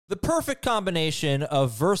The perfect combination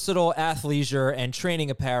of versatile athleisure and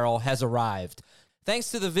training apparel has arrived.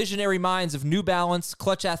 Thanks to the visionary minds of New Balance,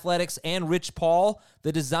 Clutch Athletics, and Rich Paul,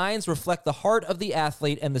 the designs reflect the heart of the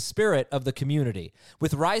athlete and the spirit of the community.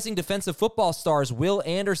 With rising defensive football stars Will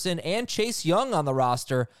Anderson and Chase Young on the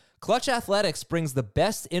roster, Clutch Athletics brings the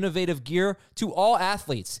best innovative gear to all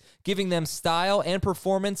athletes, giving them style and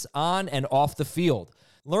performance on and off the field.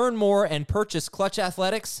 Learn more and purchase Clutch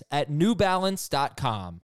Athletics at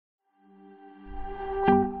newbalance.com.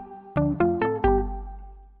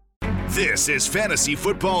 This is Fantasy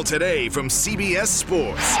Football Today from CBS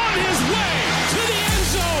Sports. On his way to the end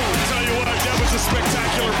zone. I'll tell you what, that was a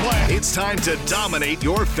spectacular play. It's time to dominate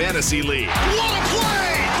your fantasy league. What a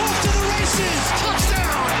play! Off to the races.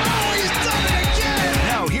 Touchdown. Oh, he's done it again.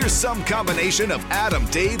 Now here's some combination of Adam,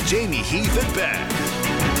 Dave, Jamie, Heath, and Ben.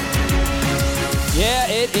 Yeah,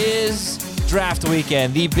 it is draft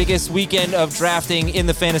weekend, the biggest weekend of drafting in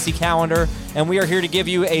the fantasy calendar, and we are here to give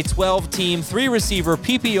you a 12-team, 3-receiver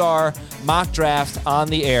PPR mock draft on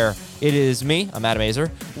the air. It is me, I'm Adam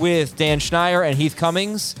Azer, with Dan Schneier and Heath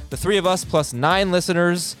Cummings, the three of us plus 9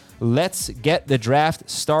 listeners. Let's get the draft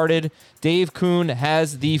started. Dave Kuhn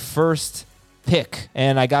has the first pick,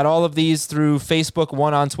 and I got all of these through Facebook,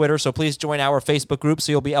 one on Twitter, so please join our Facebook group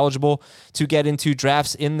so you'll be eligible to get into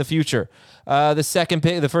drafts in the future.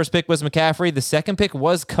 The first pick was McCaffrey. The second pick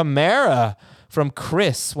was Kamara from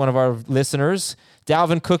Chris, one of our listeners.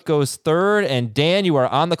 Dalvin Cook goes third, and Dan, you are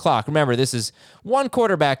on the clock. Remember, this is 1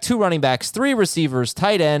 quarterback, 2 running backs, 3 receivers,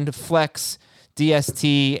 tight end, flex,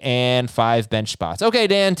 DST, and 5 bench spots. Okay,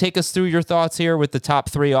 Dan, take us through your thoughts here with the top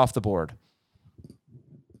 3 off the board.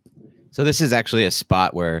 So this is actually a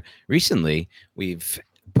spot where recently we've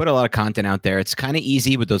put a lot of content out there. It's kind of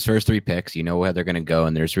easy with those first 3 picks. You know where they're going to go,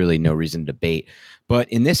 and there's really no reason to debate. But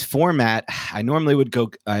in this format, I normally would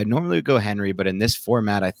go Henry, but in this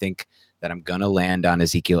format, I think that I'm going to land on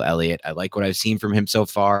Ezekiel Elliott. I like what I've seen from him so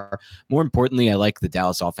far. More importantly, I like the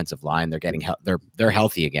Dallas offensive line. They're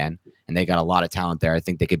healthy again, and they got a lot of talent there. I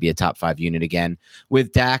think they could be a top 5 unit again.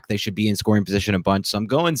 With Dak, they should be in scoring position a bunch. So I'm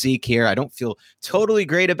going Zeke here. I don't feel totally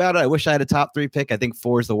great about it. I wish I had a top 3 pick. I think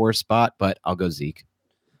 4 is the worst spot, but I'll go Zeke.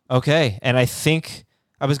 Okay, and I think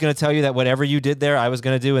I was going to tell you that whatever you did there, I was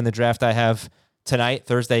going to do in the draft I have tonight,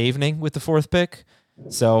 Thursday evening, with the 4th pick.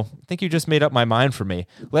 So I think you just made up my mind for me.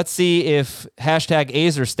 Let's see if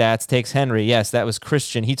 #AzerStats takes Henry. Yes, that was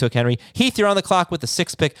Christian. He took Henry. Heath, you're on the clock with the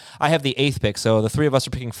 6th pick. I have the 8th pick, so the 3 of us are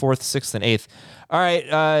picking 4th, 6th, and 8th. All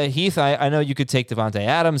right, Heath, I know you could take Devontae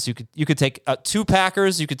Adams. You could take 2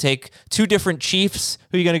 Packers. You could take 2 different Chiefs.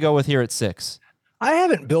 Who are you going to go with here at 6? I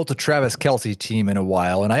haven't built a Travis Kelce team in a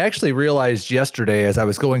while, and I actually realized yesterday as I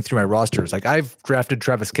was going through my rosters, like I've drafted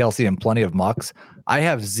Travis Kelce in plenty of mocks. I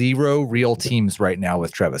have 0 real teams right now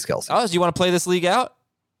with Travis Kelce. Oh, do you want to play this league out?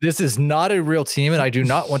 This is not a real team, and I do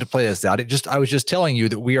not want to play this out. I was just telling you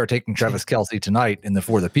that we are taking Travis Kelce tonight in the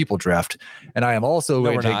For the People draft, and I am also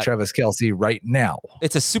going to take Travis Kelce right now.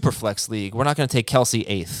 It's a super flex league. We're not going to take Kelce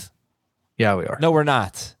 8th. Yeah, we are. No, we're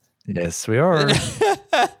not. Yes, we are.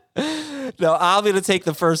 No, I'm going to take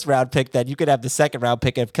the 1st round pick then. You could have the 2nd round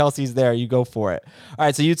pick. If Kelsey's there, you go for it. All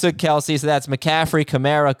right, so you took Kelce. So that's McCaffrey,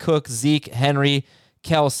 Kamara, Cook, Zeke, Henry,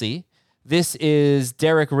 Kelce. This is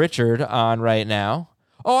Derek Richard on right now.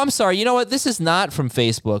 Oh, I'm sorry. You know what? This is not from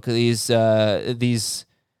Facebook. These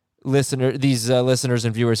listeners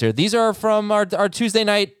and viewers here. These are from our Tuesday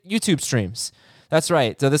night YouTube streams. That's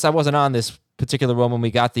right. So I wasn't on this particular one when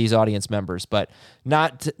we got these audience members, but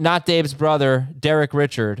not Dave's brother, Derek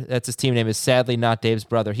Richard. That's his team name, is sadly not Dave's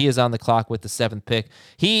brother. He is on the clock with the 7th pick.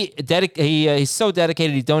 He's so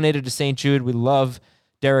dedicated. He donated to St. Jude. We love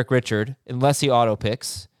Derek Richard, unless he auto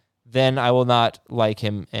picks. Then I will not like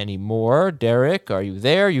him anymore. Derek, are you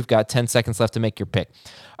there? You've got 10 seconds left to make your pick.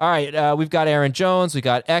 All right, we've got Aaron Jones. We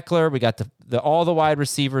got Eckler. We got all the wide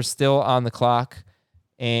receivers still on the clock.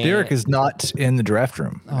 And Derek is not in the draft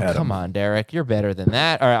room. Oh, Adam. Come on, Derek. You're better than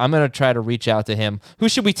that. All right, I'm going to try to reach out to him. Who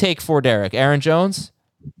should we take for Derek? Aaron Jones?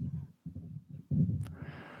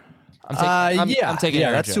 I'm taking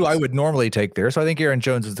Aaron that's Jones. who I would normally take there. So I think Aaron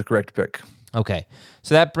Jones is the correct pick. Okay.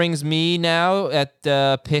 So that brings me now at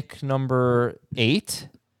pick number 8.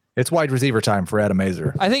 It's wide receiver time for Adam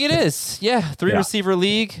Azer. I think it is. Yeah, 3 receiver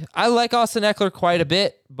league. I like Austin Eckler quite a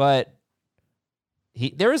bit, but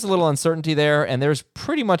there is a little uncertainty there, and there's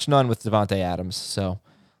pretty much none with Devontae Adams. So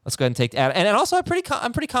let's go ahead and take Adams. And also, I'm pretty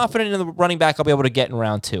confident in the running back I'll be able to get in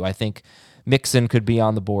round 2. I think Mixon could be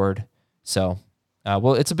on the board. So,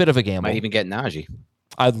 it's a bit of a gamble. Might even get Najee.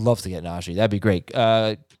 I'd love to get Najee. That'd be great.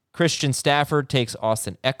 Christian Stafford takes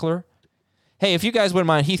Austin Eckler. Hey, if you guys wouldn't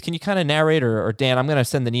mind, Heath, can you kind of narrate, or Dan, I'm going to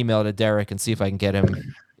send an email to Derek and see if I can get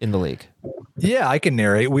him in the league. Yeah, I can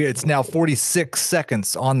narrate. It's now 46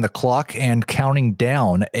 seconds on the clock and counting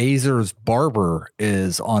down. Azers Barber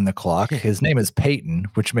is on the clock. His name is Peyton,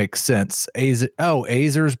 which makes sense.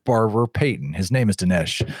 Azers Barber Peyton. His name is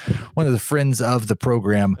Dinesh, one of the friends of the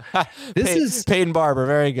program. This is Peyton Barber.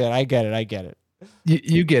 Very good. I get it.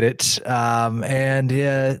 You get it.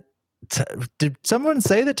 Did someone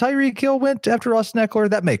say that Tyreek Hill went after Austin Eckler?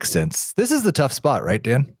 That makes sense. This is the tough spot, right,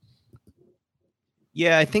 Dan?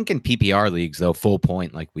 Yeah, I think in PPR leagues, though, full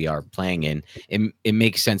point like we are playing in, it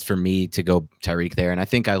makes sense for me to go Tyreek there. And I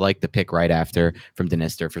think I like the pick right after from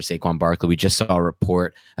Dinister for Saquon Barkley. We just saw a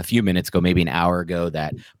report a few minutes ago, maybe an hour ago,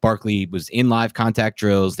 that Barkley was in live contact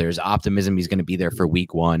drills. There's optimism he's going to be there for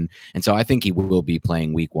week 1. And so I think he will be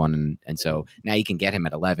playing week 1. And so now you can get him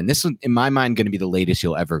at 11. This is, in my mind, going to be the latest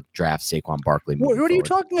you'll ever draft Saquon Barkley. What are you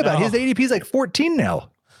talking about? No. His ADP is like 14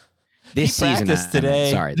 now. This season,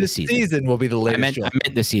 today. Sorry, This season will be the latest. I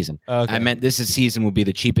meant this season. Okay. I meant season will be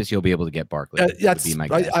the cheapest you'll be able to get Barkley. That's would be my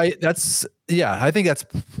guess. I think that's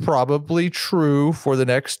probably true for the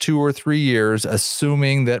next 2 or 3 years,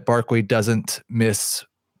 assuming that Barkley doesn't miss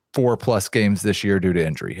 4+ games this year due to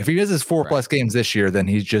injury. If he misses 4+ games this year, then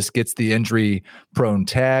he just gets the injury prone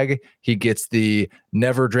tag. He gets the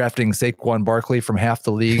never drafting Saquon Barkley from half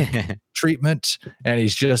the league treatment, and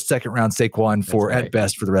he's just second round Saquon at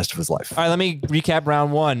best for the rest of his life. All right, let me recap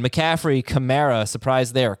round 1. McCaffrey, Kamara,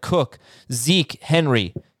 surprise there. Cook, Zeke,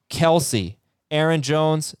 Henry, Kelsey, Aaron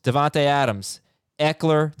Jones, Devontae Adams,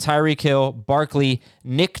 Eckler, Tyreek Hill, Barkley,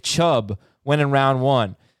 Nick Chubb went in round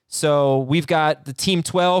 1. So we've got the team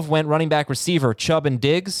 12 went running back receiver, Chubb and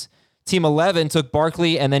Diggs. Team 11 took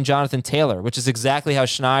Barkley and then Jonathan Taylor, which is exactly how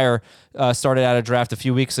Schneier started out a draft a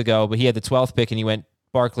few weeks ago, but he had the 12th pick and he went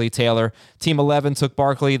Barkley, Taylor. Team 11 took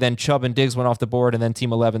Barkley, then Chubb and Diggs went off the board, and then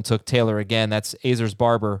Team 11 took Taylor again. That's Azers,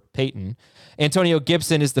 Barber, Peyton. Antonio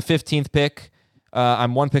Gibson is the 15th pick.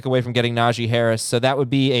 I'm 1 pick away from getting Najee Harris, so that would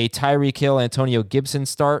be a Tyreek Hill, Antonio Gibson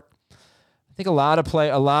start. I think a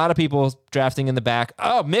lot of people drafting in the back.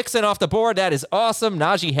 Oh, Mixon off the board. That is awesome.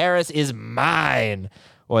 Najee Harris is mine.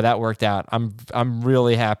 Boy, that worked out. I'm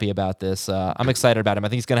really happy about this. I'm excited about him. I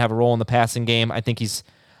think he's going to have a role in the passing game. I think this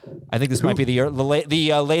might be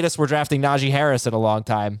the latest we're drafting Najee Harris in a long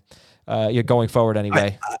time. You're going forward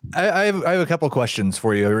anyway. I have a couple of questions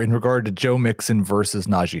for you in regard to Joe Mixon versus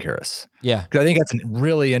Najee Harris. Yeah, because I think that's a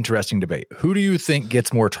really interesting debate. Who do you think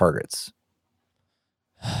gets more targets?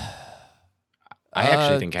 I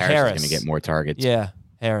actually think Harris is going to get more targets. Yeah,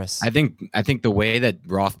 Harris. I think the way that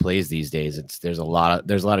Roth plays these days, there's a lot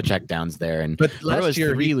of check downs there. And but last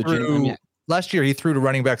year he threw to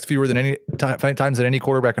running backs fewer than any times than any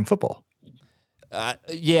quarterback in football.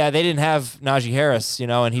 Yeah, they didn't have Najee Harris, and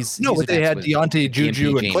but they had Deontay,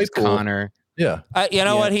 Juju, and Claypool. Connor. Yeah.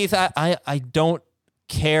 What, Heath? I don't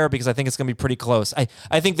care because I think it's going to be pretty close.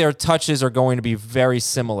 I think their touches are going to be very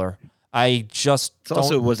similar. It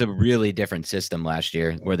also was a really different system last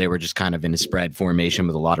year where they were just kind of in a spread formation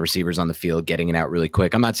with a lot of receivers on the field, getting it out really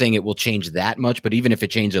quick. I'm not saying it will change that much, but even if it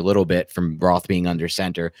changed a little bit from Roth being under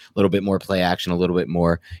center, a little bit more play action, a little bit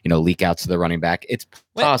more, leak outs to the running back, it's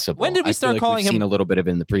possible. When did we start calling him? Seen a little bit of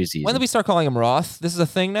it in the preseason. When did we start calling him Roth? This is a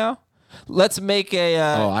thing now? Let's make a.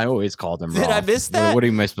 I always called him Roth. Did I miss that? What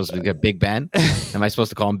am I supposed to get? Big Ben? Am I supposed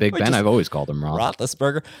to call him Big Ben? I've always called him Roth.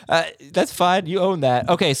 Roethlisberger. That's fine. You own that.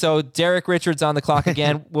 Okay, so Derek Richards on the clock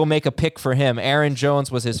again. We'll make a pick for him. Aaron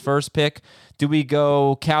Jones was his first pick. Do we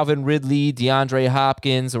go Calvin Ridley, DeAndre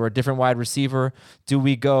Hopkins, or a different wide receiver? Do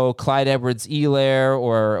we go Clyde Edwards-Helaire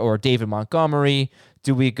or David Montgomery?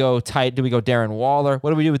 Do we go Darren Waller? What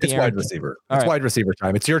do we do with the wide receiver? It's wide receiver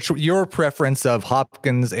time. It's your preference of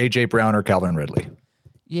Hopkins, AJ Brown, or Calvin Ridley.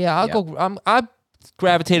 Yeah, I'll go. I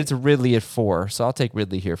gravitated to Ridley at 4, so I'll take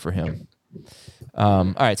Ridley here for him.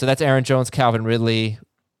 All right, so that's Aaron Jones, Calvin Ridley.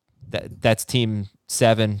 That's team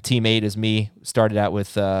 7. Team 8 is me. Started out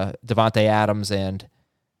with Devontae Adams and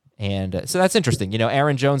so that's interesting.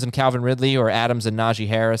 Aaron Jones and Calvin Ridley or Adams and Najee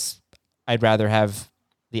Harris. I'd rather have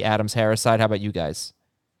the Adams-Harris side. How about you guys?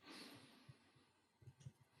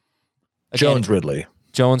 Jones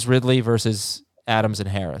Ridley versus Adams and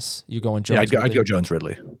Harris. You going Jones? Yeah, I'd go Jones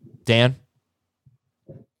Ridley. Dan?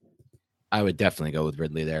 I would definitely go with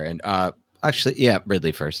Ridley there. And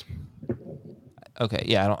Ridley first. Okay,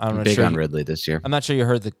 yeah, I'm not big sure on Ridley this year. I'm not sure you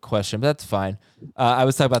heard the question, but that's fine. I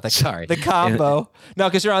was talking about the combo. No,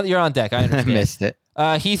 because you're on deck. I understand. I missed it.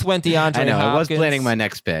 Heath went DeAndre I know. Hopkins. I was planning my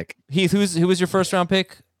next pick. Heath, who was your first round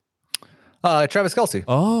pick? Travis Kelce.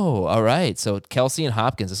 Oh, all right. So Kelce and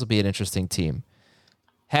Hopkins. This will be an interesting team.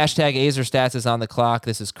 Hashtag AzerStats is on the clock.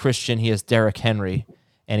 This is Christian. He has Derrick Henry,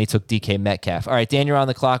 and he took DK Metcalf. All right, Dan, you're on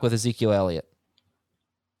the clock with Ezekiel Elliott.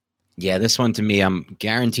 Yeah, this one to me, I'm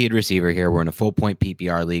guaranteed receiver here. We're in a full point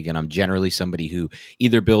PPR league, and I'm generally somebody who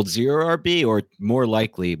either builds zero RB or more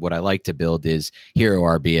likely what I like to build is hero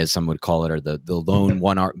RB, as some would call it, or the lone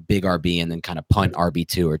big RB and then kind of punt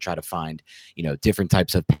RB2 or try to find, different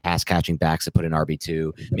types of pass catching backs to put in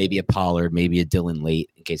RB2, maybe a Pollard, maybe a Dylan late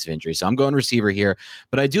in case of injury. So I'm going receiver here,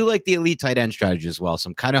 but I do like the elite tight end strategy as well. So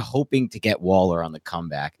I'm kind of hoping to get Waller on the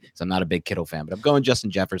comeback. So I'm not a big Kittle fan, but I'm going Justin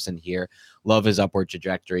Jefferson here. Love his upward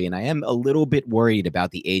trajectory, and I am a little bit worried about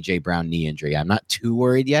the A.J. Brown knee injury. I'm not too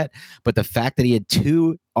worried yet, but the fact that he had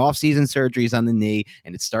 2 off-season surgeries on the knee,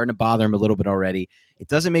 and it's starting to bother him a little bit already, it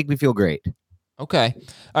doesn't make me feel great. Okay.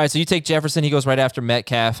 All right, so you take Jefferson. He goes right after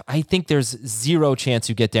Metcalf. I think there's zero chance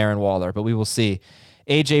you get Darren Waller, but we will see.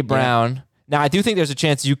 A.J. Brown. Yeah. Now, I do think there's a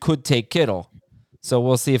chance you could take Kittle, so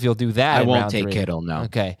we'll see if you'll do that. I won't take Kittle, no.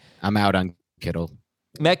 Okay. I'm out on Kittle.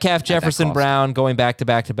 Metcalf, Jefferson, Brown going back to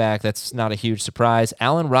back to back. That's not a huge surprise.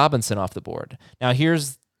 Allen Robinson off the board. Now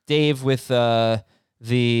here's Dave with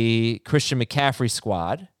the Christian McCaffrey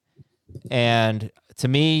squad. And to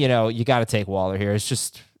me, you got to take Waller here. It's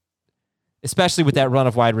just, especially with that run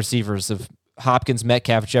of wide receivers of Hopkins,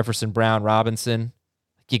 Metcalf, Jefferson, Brown, Robinson,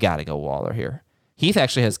 you got to go Waller here. Heath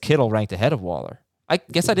actually has Kittle ranked ahead of Waller. I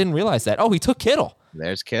guess I didn't realize that. Oh, he took Kittle.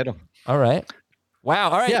 There's Kittle. All right.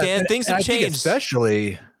 Wow. All right, yeah, Dan. Things have changed.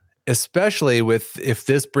 Especially with if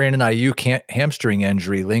this Brandon Ayuk hamstring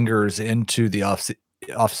injury lingers into the off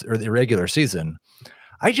or the regular season.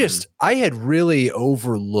 I had really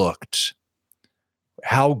overlooked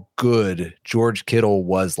how good George Kittle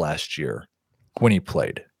was last year when he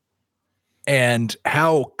played, and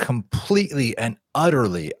how completely and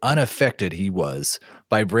utterly unaffected he was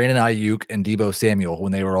by Brandon Ayuk and Deebo Samuel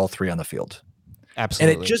when they were all 3 on the field.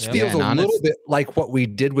 Absolutely. And it just feels a little bit like what we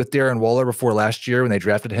did with Darren Waller before last year when they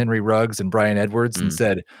drafted Henry Ruggs and Bryan Edwards and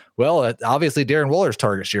said, well, obviously Darren Waller's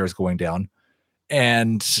target share is going down.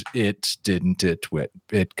 And it didn't.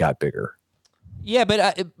 It got bigger. Yeah,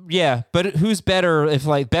 but who's better if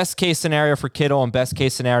best case scenario for Kittle and best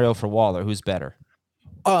case scenario for Waller? Who's better?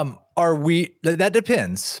 That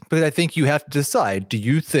depends, because I think you have to decide, do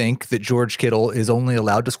you think that George Kittle is only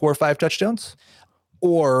allowed to score 5 touchdowns?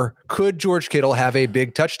 Or could George Kittle have a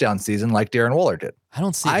big touchdown season like Darren Waller did? I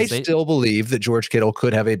don't see. I still believe that George Kittle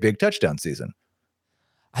could have a big touchdown season.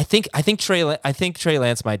 I think Trey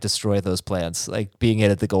Lance might destroy those plans, like being hit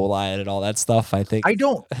at the goal line and all that stuff. I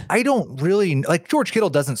don't really like George Kittle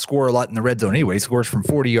doesn't score a lot in the red zone anyway. He scores from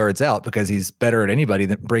 40 yards out because he's better at anybody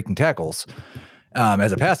than breaking tackles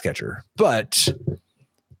as a pass catcher. But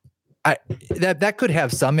that could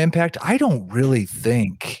have some impact. I don't really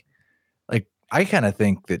think. I kind of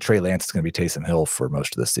think that Trey Lance is going to be Taysom Hill for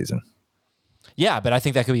most of this season. Yeah, but I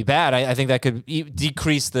think that could be bad. I think that could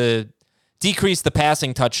decrease the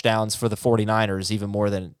passing touchdowns for the 49ers even more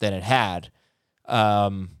than it had.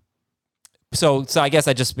 So I guess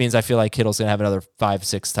that just means I feel like Kittle's going to have another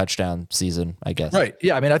 5-6 touchdown season, I guess. Right.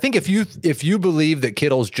 Yeah. I mean, I think if you believe that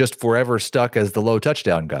Kittle's just forever stuck as the low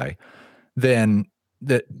touchdown guy, then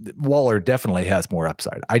that Waller definitely has more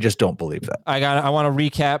upside. I just don't believe that. I want to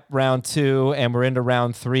recap round 2, and we're into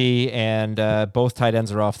round 3, and both tight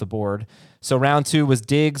ends are off the board. So round 2 was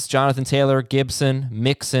Diggs, Jonathan Taylor, Gibson,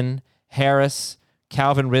 Mixon, Harris,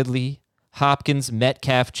 Calvin Ridley, Hopkins,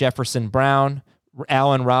 Metcalf, Jefferson, Brown,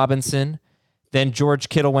 Allen Robinson. Then George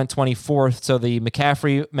Kittle went 24th. So the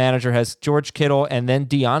McCaffrey manager has George Kittle and then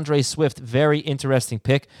DeAndre Swift. Very interesting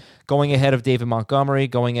pick. Going ahead of David Montgomery,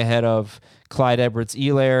 going ahead of Clyde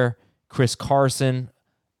Edwards-Helaire, Chris Carson.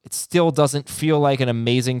 It still doesn't feel like an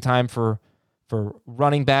amazing time for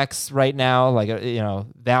running backs right now,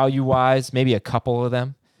 value-wise, maybe a couple of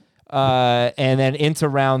them. And then into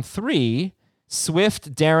round 3,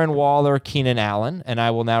 Swift, Darren Waller, Keenan Allen. And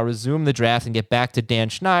I will now resume the draft and get back to Dan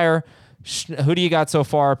Schneier. Who do you got so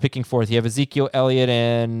far picking 4th? You have Ezekiel Elliott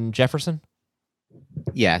and Jefferson?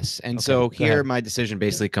 Yes. And so here my decision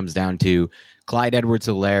basically comes down to Clyde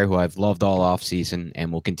Edwards-Helaire, who I've loved all offseason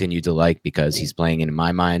and will continue to like because he's playing, in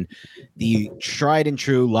my mind, the tried and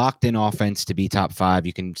true locked-in offense to be top 5.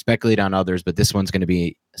 You can speculate on others, but this one's going to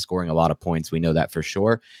be scoring a lot of points. We know that for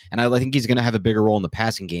sure. And I think he's going to have a bigger role in the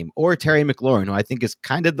passing game. Or Terry McLaurin, who I think is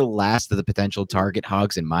kind of the last of the potential target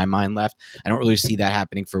hogs in my mind left. I don't really see that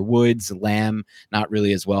happening for Woods, Lamb, not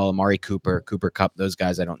really as well. Amari Cooper, Cooper Kupp, those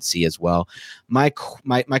guys I don't see as well. My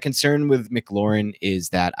concern with McLaurin is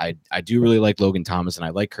that I do really like Logan Thomas and I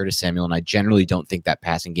like Curtis Samuel, and I generally don't think that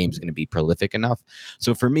passing game is going to be prolific enough.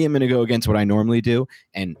 So for me, I'm going to go against what I normally do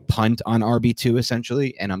and punt on RB2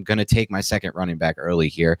 essentially, and I'm going to take my second running back early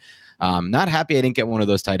here. Not happy I didn't get one of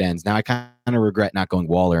those tight ends. Now I kind of regret not going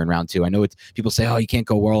Waller in round 2. I know people say, oh, you can't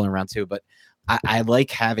go Waller in round 2, but I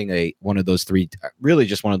like having one of those three, really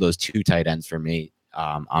just one of those two tight ends for me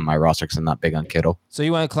on my roster because I'm not big on Kittle. So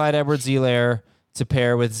you went Clyde Edwards-Helaire to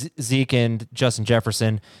pair with Zeke and Justin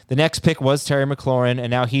Jefferson. The next pick was Terry McLaurin,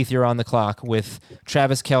 and now Heath, you're on the clock with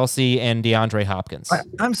Travis Kelce and DeAndre Hopkins.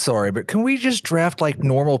 I'm sorry, but can we just draft like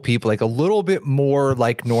normal people, like a little bit more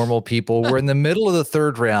like normal people? We're in the middle of the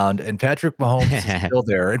third round, and Patrick Mahomes is still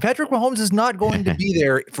there. And Patrick Mahomes is not going to be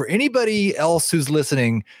there for anybody else who's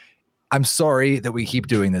listening. I'm sorry that we keep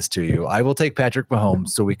doing this to you. I will take Patrick Mahomes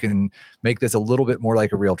so we can make this a little bit more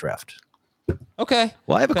like a real draft. Okay.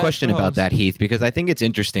 Well, I have a question about that, Heath, because I think it's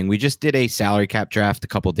interesting. We just did a salary cap draft a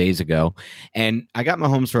couple days ago, and I got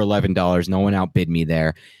Mahomes for $11. No one outbid me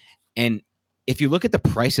there. And if you look at the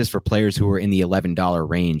prices for players who are in the $11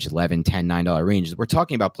 range, $11, $10, $9 range, we're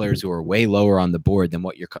talking about players who are way lower on the board than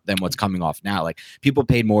what's coming off now. Like people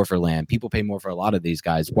paid more for Lamb, people pay more for a lot of these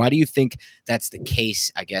guys. Why do you think that's the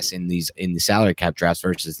case? I guess in the salary cap drafts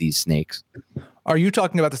versus these snakes. Are you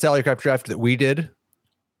talking about the salary cap draft that we did?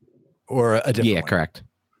 Or a different one? Correct.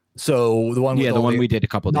 So the one, the one we did a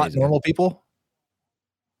couple days ago. Not normal people.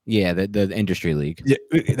 Yeah, the industry league. Yeah,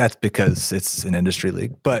 that's because it's an industry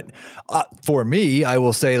league. But for me, I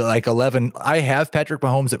will say like 11. I have Patrick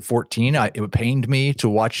Mahomes at 14. It pained me to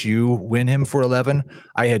watch you win him for 11.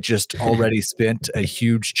 I had just already spent a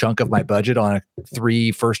huge chunk of my budget on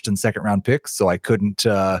 3 first and second round picks, so I couldn't.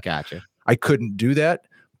 Gotcha. I couldn't do that.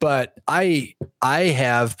 But I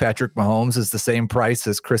have Patrick Mahomes as the same price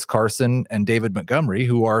as Chris Carson and David Montgomery,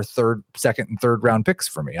 who are second and third round picks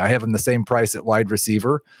for me. I have him the same price at wide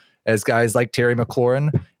receiver as guys like Terry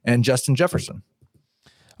McLaurin and Justin Jefferson.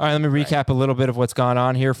 All right, let me recap a little bit of what's gone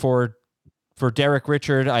on here. For Derek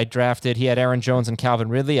Richard, he had Aaron Jones and Calvin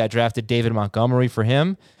Ridley. I drafted David Montgomery for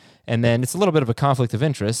him. And then it's a little bit of a conflict of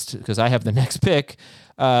interest because I have the next pick.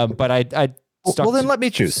 But I then let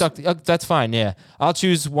me choose. That's fine. Yeah. I'll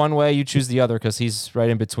choose one way. You choose the other because he's right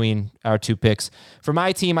in between our two picks. For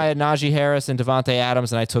my team, I had Najee Harris and Devontae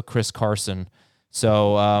Adams, and I took Chris Carson.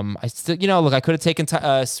 So I still, look, I could have taken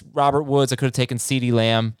Robert Woods. I could have taken CeeDee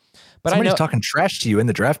Lamb. But somebody's talking trash to you in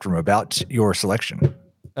the draft room about your selection.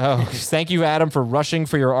 Oh, thank you, Adam, for rushing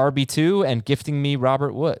for your RB2 and gifting me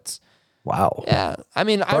Robert Woods. Wow. Yeah. I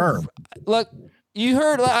mean, look. You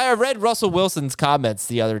heard, I read Russell Wilson's comments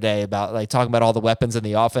the other day about like talking about all the weapons in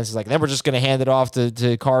the offense. He's like, then we're just going to hand it off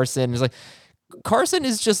to Carson. He's like, Carson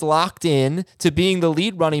is just locked in to being the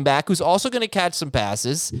lead running back who's also going to catch some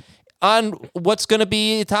passes on what's going to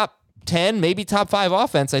be top 10, maybe top 5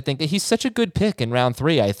 offense. I think he's such a good pick in round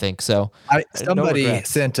 3, I think. So somebody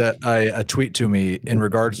sent a tweet to me in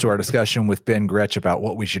regards to our discussion with Ben Gretsch about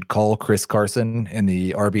what we should call Chris Carson in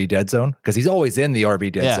the RB dead zone, because he's always in the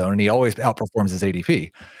RB dead zone and he always outperforms his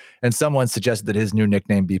ADP. And someone suggested that his new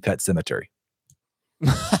nickname be Pet Cemetery.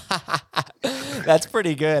 That's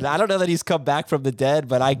pretty good. I don't know that he's come back from the dead,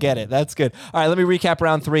 but I get it. That's good. All right, let me recap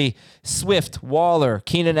round 3. Swift, Waller,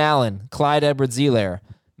 Keenan Allen, Clyde Edwards-Helaire,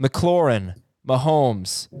 McLaurin,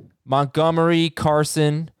 Mahomes, Montgomery,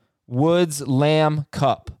 Carson, Woods, Lamb,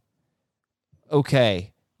 Kupp.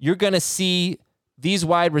 Okay, you're going to see these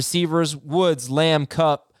wide receivers, Woods, Lamb,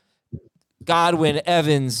 Kupp, Godwin,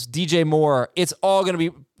 Evans, DJ Moore. It's all going to be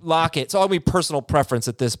Lockett. It's all going to be personal preference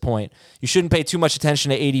at this point. You shouldn't pay too much attention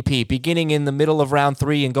to ADP. Beginning in the middle of round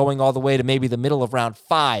 3 and going all the way to maybe the middle of round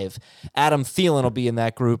 5, Adam Thielen will be in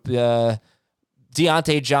that group.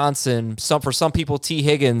 Deontay Johnson, for some people, T.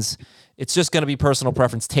 Higgins. It's just going to be personal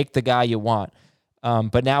preference. Take the guy you want.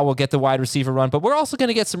 But now we'll get the wide receiver run. But we're also going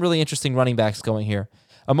to get some really interesting running backs going here.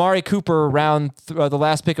 Amari Cooper, the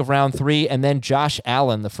last pick of round 3, and then Josh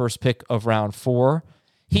Allen, the first pick of round 4.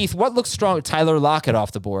 Heath, what looks strong? Tyler Lockett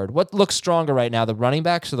off the board. What looks stronger right now, the running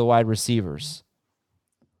backs or the wide receivers?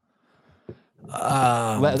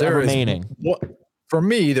 Remaining. For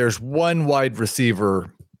me, there's one wide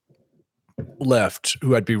receiver left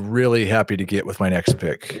who I'd be really happy to get with my next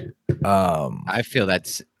pick. I feel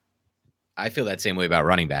that same way about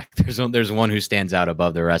running back. There's one who stands out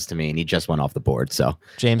above the rest of me, and he just went off the board. So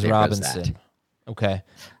James Robinson. Okay.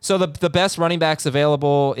 So the best running backs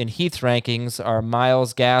available in Heath's rankings are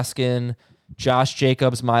Myles Gaskin, Josh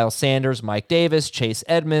Jacobs, Miles Sanders, Mike Davis, Chase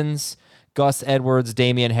Edmonds, Gus Edwards,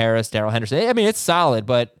 Damian Harris, Darrell Henderson. I mean, it's solid,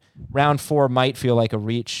 but round 4 might feel like a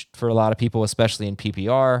reach for a lot of people, especially in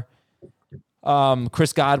PPR.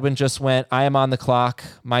 Chris Godwin just went. I am on the clock.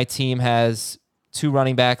 My team has 2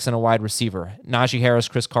 running backs and a wide receiver. Najee Harris,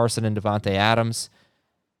 Chris Carson, and Devontae Adams.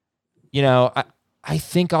 I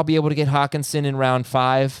think I'll be able to get Hawkinson in round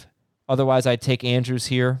 5. Otherwise, I'd take Andrews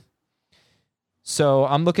here. So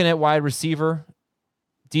I'm looking at wide receiver.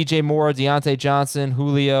 DJ Moore, Deontay Johnson,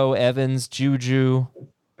 Julio, Evans, Juju.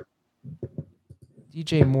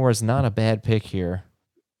 DJ Moore is not a bad pick here.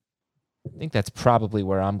 I think that's probably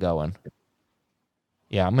where I'm going.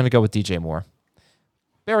 Yeah, I'm going to go with DJ Moore.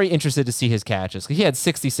 Very interested to see his catches. He had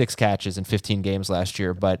 66 catches in 15 games last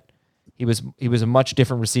year, but he was a much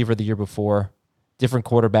different receiver the year before. Different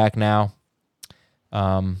quarterback now.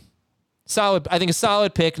 Solid. I think a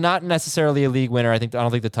solid pick. Not necessarily a league winner. I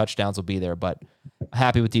don't think the touchdowns will be there, but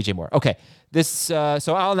happy with DJ Moore. Okay,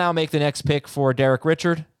 so I'll now make the next pick for Derek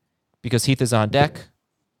Richard because Heath is on deck,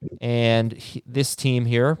 and this team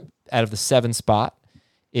here out of the 7 spot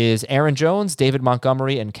is Aaron Jones, David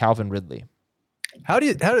Montgomery, and Calvin Ridley. How do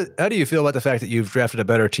you feel about the fact that you've drafted a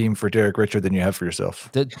better team for Derek Richard than you have for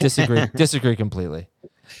yourself? Disagree completely.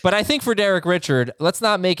 But I think for Derek Richard, let's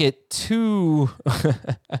not make it too.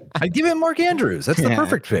 I'd give him Mark Andrews. That's the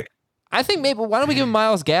perfect pick. I think maybe why don't we give him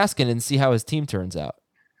Myles Gaskin and see how his team turns out?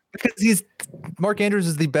 Because Mark Andrews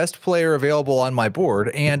is the best player available on my board,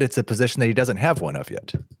 and it's a position that he doesn't have one of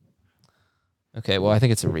yet. Okay, well, I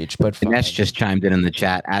think it's a reach, but Dinesh just chimed in the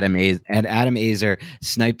chat. Adam Azer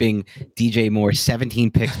sniping DJ Moore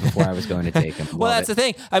 17 picks before I was going to take him. Well, that's the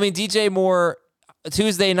thing. I mean, DJ Moore,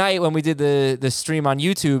 Tuesday night when we did the stream on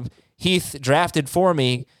YouTube, Heath drafted for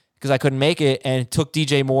me because I couldn't make it and took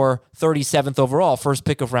DJ Moore 37th overall, first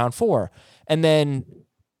pick of round 4. And then,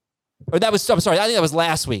 I think that was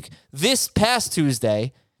last week. This past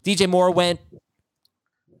Tuesday, DJ Moore went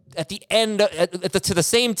at the end to the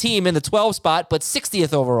same team in the 12 spot, but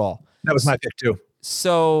 60th overall. That was my pick too.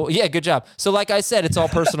 So yeah, good job. So like I said, it's all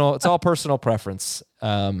personal. It's all personal preference,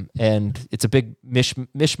 and it's a big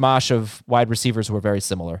mishmash of wide receivers who are very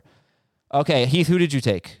similar. Okay, Heath, who did you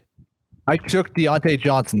take? I took Deontay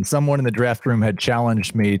Johnson. Someone in the draft room had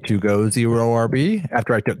challenged me to go 0 RB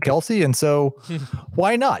after I took Kelsey, and so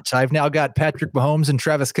why not? I've now got Patrick Mahomes and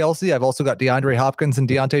Travis Kelsey. I've also got DeAndre Hopkins and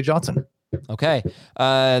Deontay Johnson. Okay.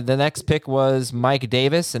 The next pick was Mike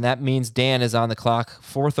Davis, and that means Dan is on the clock.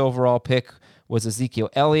 4th overall pick was Ezekiel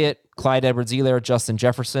Elliott, Clyde Edwards-Helaire, Justin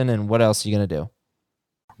Jefferson, and what else are you going to do?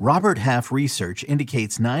 Robert Half research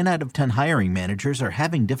indicates 9 out of 10 hiring managers are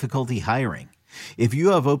having difficulty hiring. If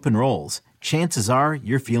you have open roles, chances are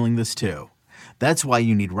you're feeling this too. That's why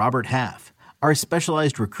you need Robert Half. Our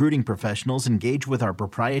specialized recruiting professionals engage with our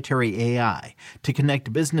proprietary AI to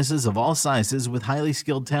connect businesses of all sizes with highly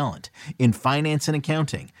skilled talent in finance and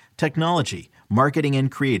accounting, technology, marketing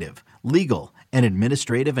and creative, legal, and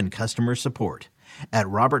administrative and customer support. At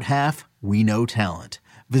Robert Half, we know talent.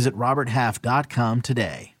 Visit roberthalf.com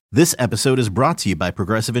today. This episode is brought to you by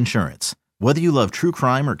Progressive Insurance. Whether you love true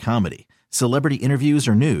crime or comedy, celebrity interviews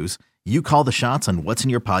or news, you call the shots on what's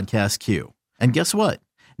in your podcast queue. And guess what?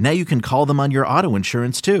 Now you can call them on your auto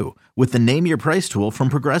insurance too with the Name Your Price tool from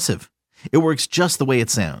Progressive. It works just the way it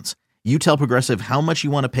sounds. You tell Progressive how much you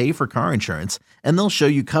want to pay for car insurance, and they'll show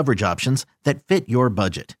you coverage options that fit your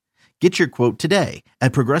budget. Get your quote today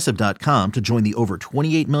at Progressive.com to join the over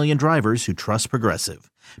 28 million drivers who trust Progressive.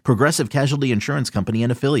 Progressive Casualty Insurance Company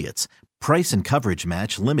and Affiliates. Price and coverage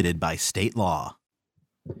match limited by state law.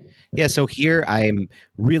 Yeah, so here I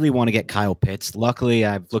really want to get Kyle Pitts. Luckily,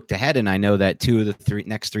 I've looked ahead, and I know that 2 of the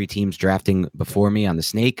next three teams drafting before me on the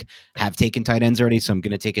snake have taken tight ends already, so I'm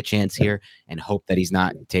going to take a chance here and hope that he's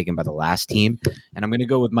not taken by the last team. And I'm going to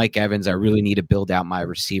go with Mike Evans. I really need to build out my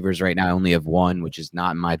receivers right now. I only have 1, which is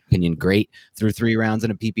not, in my opinion, great through 3 rounds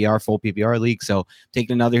in a full PPR league. So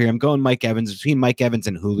taking another here. I'm going Mike Evans, between Mike Evans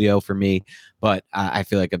and Julio for me, but I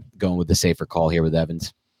feel like I'm going with the safer call here with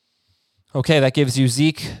Evans. Okay, that gives you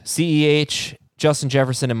Zeke, CEH, Justin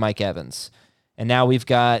Jefferson, and Mike Evans. And now we've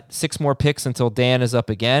got 6 more picks until Dan is up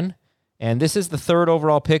again. And this is the 3rd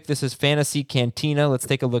overall pick. This is Fantasy Cantina. Let's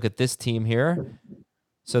take a look at this team here.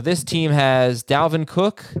 So this team has Dalvin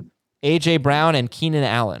Cook, A.J. Brown, and Keenan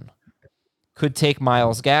Allen. Could take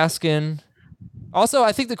Myles Gaskin. Also,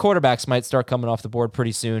 I think the quarterbacks might start coming off the board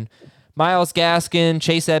pretty soon. Myles Gaskin,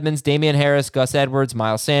 Chase Edmonds, Damian Harris, Gus Edwards,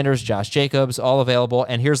 Miles Sanders, Josh Jacobs, all available.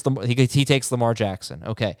 And here's he takes Lamar Jackson.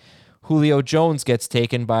 Okay. Julio Jones gets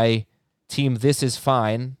taken by team This Is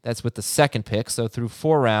Fine. That's with the 2nd pick. So through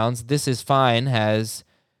 4 rounds, This Is Fine has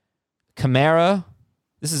Kamara.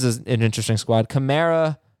 This is an interesting squad.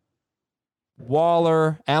 Kamara,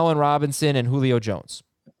 Waller, Allen Robinson, and Julio Jones.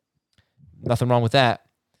 Nothing wrong with that.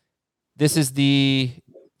 This is the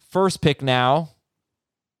 1st pick now.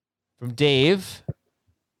 From Dave.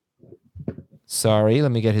 Sorry, let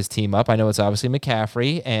me get his team up. I know it's obviously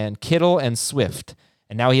McCaffrey and Kittle and Swift.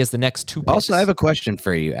 And now he has the next 2 picks. Also, I have a question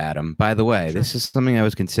for you, Adam. By the way, This is something I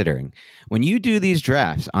was considering. When you do these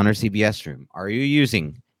drafts on our CBS room, are you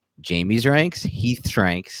using Jamie's ranks, Heath's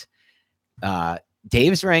ranks,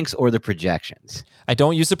 Dave's ranks, or the projections? I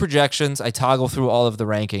don't use the projections. I toggle through all of the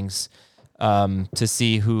rankings. to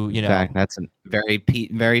see who, Okay, that's a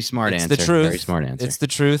very smart it's answer. the truth. Very smart answer. It's the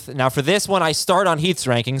truth. Now, for this one, I start on Heath's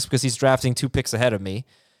rankings because he's drafting 2 picks ahead of me.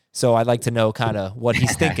 So I'd like to know kind of what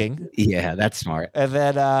he's thinking. Yeah, that's smart. And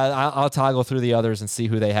then I'll toggle through the others and see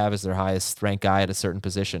who they have as their highest ranked guy at a certain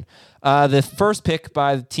position. The first pick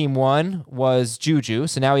by team 1 was Juju.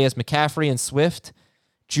 So now he has McCaffrey and Swift.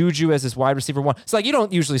 Juju as his wide receiver 1. It's like you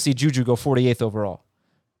don't usually see Juju go 48th overall.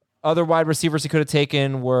 Other wide receivers he could have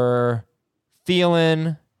taken were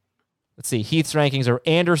Thielen. Let's see. Heath's rankings are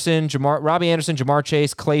Robbie Anderson, Jamar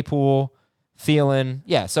Chase, Claypool, Thielen.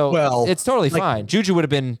 Yeah, so it's totally fine. Juju would have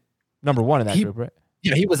been number 1 in that group, right?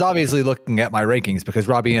 Yeah, he was obviously looking at my rankings because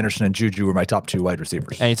Robbie Anderson and Juju were my top 2 wide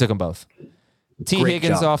receivers. And he took them both. Great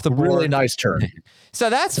Higgins job. off the board. Really nice turn. So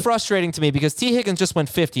that's frustrating to me because T. Higgins just went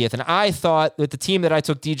 50th, and I thought with the team that I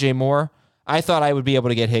took DJ Moore, I thought I would be able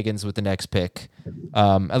to get Higgins with the next pick.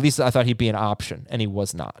 At least I thought he'd be an option, and he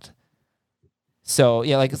was not. So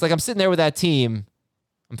yeah, it's like I'm sitting there with that team.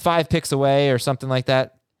 I'm 5 picks away or something like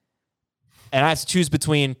that, and I have to choose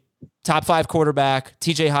between top 5 quarterback,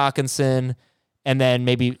 T.J. Hawkinson, and then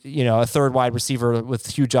maybe a third wide receiver with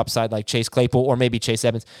huge upside like Chase Claypool or maybe Chase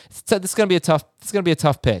Evans. It's going to be a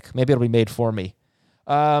tough pick. Maybe it'll be made for me.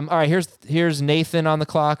 All right, here's Nathan on the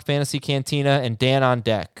clock, Fantasy Cantina, and Dan on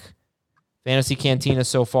deck. Fantasy Cantina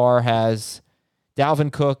so far has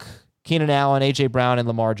Dalvin Cook, Keenan Allen, A.J. Brown, and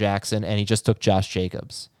Lamar Jackson, and he just took Josh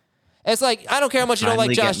Jacobs. It's like, I don't care how much you don't like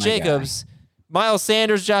Josh Jacobs. Miles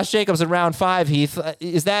Sanders, Josh Jacobs in round 5, Heath.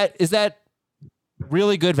 Is that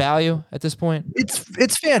really good value at this point?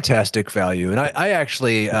 It's fantastic value. And I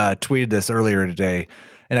actually tweeted this earlier today,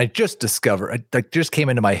 and I just discovered, it just came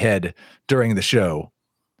into my head during the show.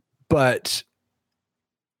 But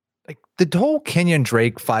like the whole Kenyon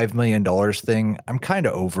Drake $5 million thing, I'm kind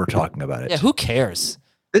of over talking about it. Yeah, who cares?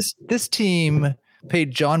 This team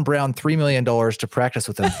paid John Brown $3 million to practice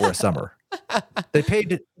with him for a summer. They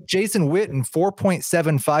paid Jason Witten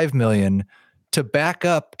 $4.75 million to back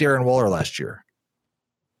up Darren Waller last year,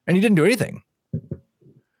 and he didn't do anything.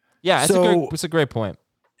 Yeah, it's a great point.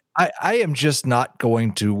 I am just not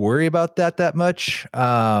going to worry about that much.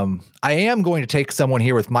 I am going to take someone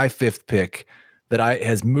here with my 5th pick that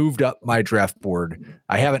has moved up my draft board.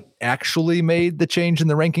 I haven't actually made the change in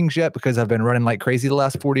the rankings yet because I've been running like crazy the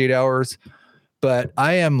last 48 hours. But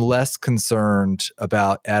I am less concerned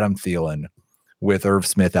about Adam Thielen with Irv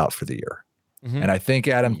Smith out for the year. Mm-hmm. And I think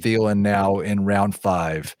Adam Thielen now in round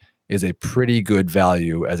 5 is a pretty good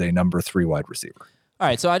value as a number 3 wide receiver. All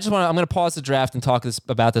right, so I'm going to pause the draft and talk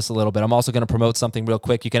about this a little bit. I'm also going to promote something real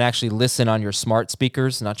quick. You can actually listen on your smart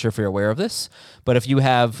speakers. Not sure if you're aware of this, but if you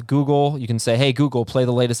have Google, you can say, hey, Google, play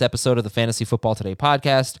the latest episode of the Fantasy Football Today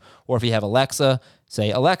podcast. Or if you have Alexa, say,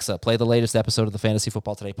 Alexa, play the latest episode of the Fantasy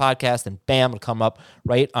Football Today podcast, and bam, it'll come up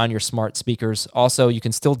right on your smart speakers. Also, you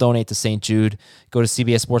can still donate to St. Jude. Go to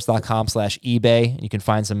cbssports.com/eBay, and you can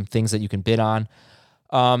find some things that you can bid on.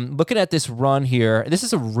 Looking at this run here, this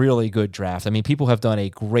is a really good draft. I mean, people have done a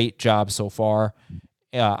great job so far.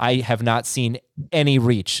 I have not seen any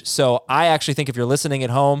reach. So I actually think if you're listening at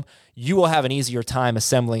home, you will have an easier time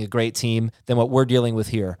assembling a great team than what we're dealing with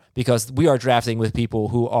here, because we are drafting with people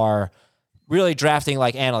who are really drafting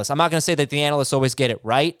like analysts. I'm not going to say that the analysts always get it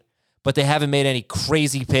right, but they haven't made any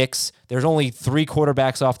crazy picks. There's only 3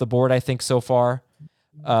 quarterbacks off the board, I think, so far.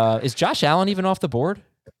 Is Josh Allen even off the board?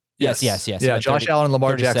 Yes. Yeah, Josh Allen and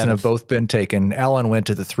Lamar Jackson have both been taken. Allen went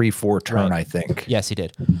to the 3-4 turn, right. I think. Yes, he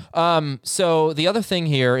did. So the other thing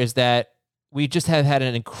here is that we just have had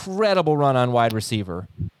an incredible run on wide receiver,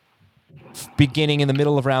 beginning in the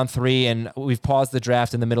middle of round 3, and we've paused the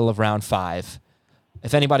draft in the middle of round 5.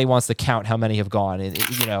 If anybody wants to count how many have gone, in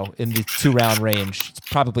the 2-round range, it's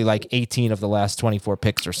probably like 18 of the last 24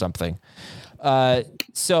 picks or something.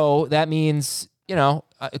 So that means,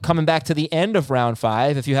 coming back to the end of round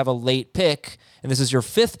 5, if you have a late pick, and this is your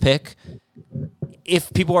 5th pick,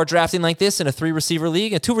 if people are drafting like this in a 3-receiver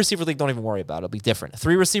league, a 2-receiver league, don't even worry about it. It'll be different. A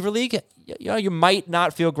 3-receiver league, you might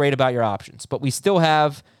not feel great about your options, but we still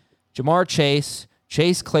have Jamar Chase,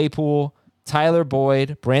 Chase Claypool, Tyler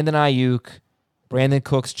Boyd, Brandon Ayuk, Brandon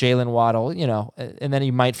Cooks, Jalen Waddle, and then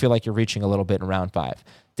you might feel like you're reaching a little bit in round 5.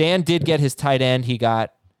 Dan did get his tight end. He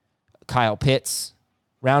got Kyle Pitts.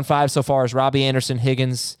 Round 5 so far is Robbie Anderson,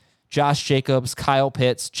 Higgins, Josh Jacobs, Kyle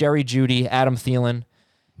Pitts, Jerry Jeudy, Adam Thielen.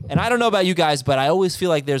 And I don't know about you guys, but I always feel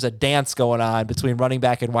like there's a dance going on between running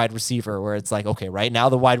back and wide receiver where it's like, okay, right now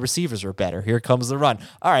the wide receivers are better. Here comes the run.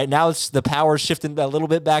 All right, now it's the power shifting a little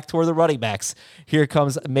bit back toward the running backs. Here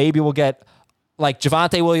comes, maybe we'll get like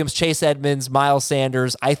Javonte Williams, Chase Edmonds, Miles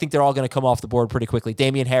Sanders, I think they're all going to come off the board pretty quickly.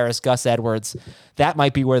 Damian Harris, Gus Edwards, that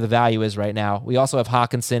might be where the value is right now. We also have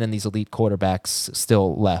Hawkinson and these elite quarterbacks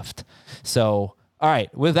still left. So, all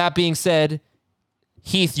right, with that being said,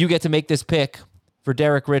 Heath, you get to make this pick for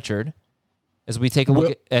Derek Richard as we take a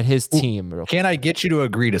look at his team. Can I get you to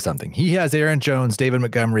agree to something? He has Aaron Jones, David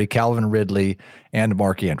Montgomery, Calvin Ridley, and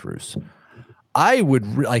Mark Andrews. I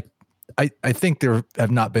would I think there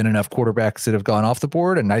have not been enough quarterbacks that have gone off the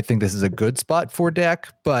board, and I think this is a good spot for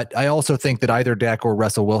Dak, but I also think that either Dak or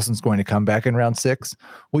Russell Wilson's going to come back in round 6.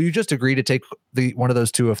 Will you just agree to take one of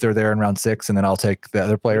those two if they're there in round 6, and then I'll take the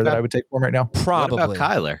other player that I would take for him right now? Probably. What about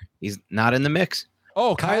Kyler? He's not in the mix.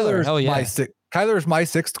 Oh, Kyler. Hell yeah. Kyler's my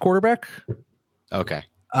 6th quarterback. Okay.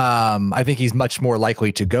 I think he's much more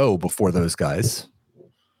likely to go before those guys.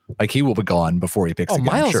 Like, he will be gone before he picks again.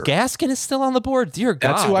 Miles sure. Gaskin is still on the board? Dear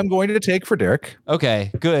God. That's who I'm going to take for Derek.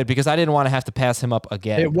 Okay, good, because I didn't want to have to pass him up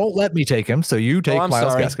again. It won't let me take him, so you take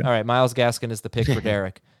Miles Gaskin. All right, Miles Gaskin is the pick for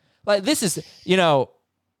Derek. Like, this is,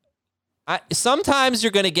 sometimes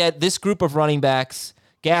you're going to get this group of running backs,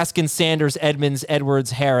 Gaskin, Sanders, Edmonds,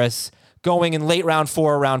 Edwards, Harris, going in late round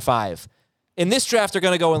 4 or round 5. In this draft, they're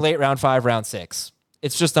going to go in late round 5, round 6.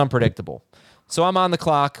 It's just unpredictable. So I'm on the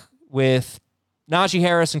clock with Najee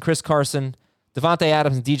Harris and Chris Carson, Devontae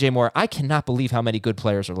Adams and DJ Moore. I cannot believe how many good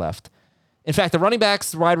players are left. In fact, the running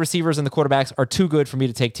backs, the wide receivers, and the quarterbacks are too good for me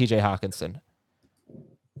to take TJ Hawkinson.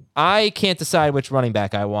 I can't decide which running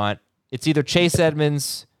back I want. It's either Chase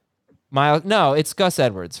Edmonds, it's Gus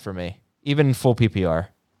Edwards for me, even in full PPR.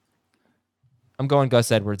 I'm going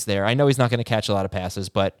Gus Edwards there. I know he's not going to catch a lot of passes,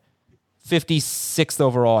 but 56th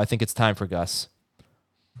overall, I think it's time for Gus.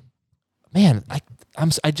 Man,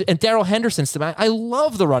 and Darrell Henderson. I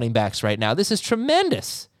love the running backs right now. This is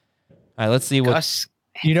tremendous. All right, let's see what Gus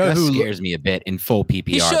who scares me a bit in full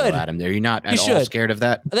PPR. Though, Adam, are you not at all scared of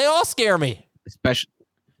that? They all scare me,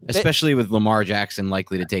 especially with Lamar Jackson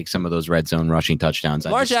likely to take some of those red zone rushing touchdowns.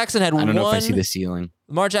 I don't know if I see the ceiling.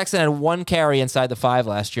 Lamar Jackson had 1 carry inside the 5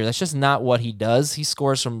 last year. That's just not what he does. He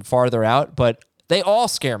scores from farther out, but they all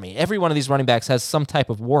scare me. Every one of these running backs has some type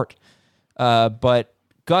of wart, but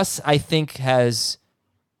Gus, I think he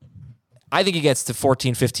gets to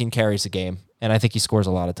 14, 15 carries a game, and I think he scores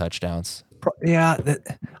a lot of touchdowns. Yeah,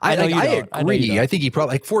 I agree. I think he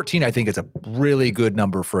probably 14. I think is a really good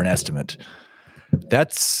number for an estimate.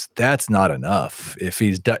 That's not enough. If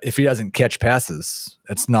he doesn't catch passes,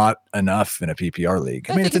 it's not enough in a PPR league.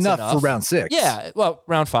 I mean, it's enough for round 6. Yeah, well,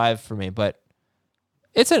 round 5 for me, but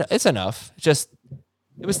it's enough. Just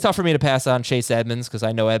it was tough for me to pass on Chase Edmonds because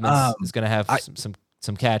I know Edmonds is going to have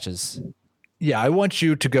some catches. Yeah, I want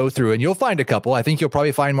you to go through, and you'll find a couple. I think you'll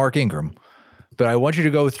probably find Mark Ingram. But I want you to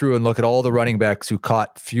go through and look at all the running backs who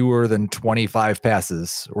caught fewer than 25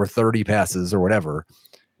 passes or 30 passes or whatever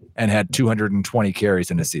and had 220 carries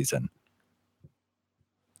in a season.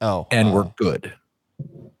 And were good.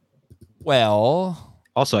 Well,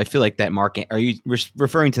 also, I feel like that are you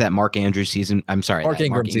referring to that Mark Andrews season? I'm sorry, Mark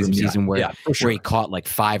Ingram season where he caught like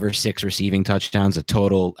 5 or 6 receiving touchdowns, a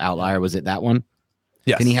total outlier. Was it that one?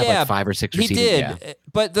 Yes. Didn't he have like 5 or 6 receiving? He did. Yeah.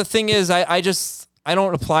 But the thing is, I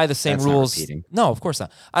don't apply the same rules. No, of course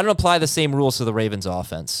not. I don't apply the same rules to the Ravens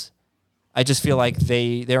offense. I just feel like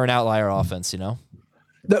they're an outlier offense,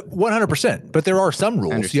 100%. But there are some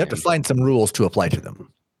rules. You have to find some rules to apply to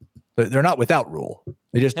them. But they're not without rule.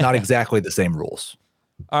 They're just not exactly the same rules.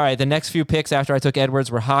 All right, the next few picks after I took Edwards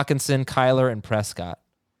were Hawkinson, Kyler, and Prescott.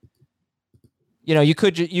 You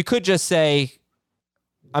could just say,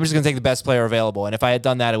 I'm just going to take the best player available. And if I had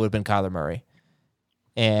done that, it would have been Kyler Murray.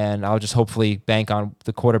 And I'll just hopefully bank on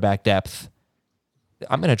the quarterback depth.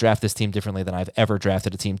 I'm going to draft this team differently than I've ever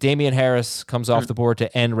drafted a team. Damian Harris comes off the board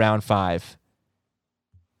to end round 5.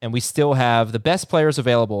 And we still have the best players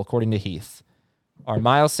available, according to Heath, are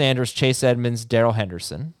Miles Sanders, Chase Edmonds, Darrell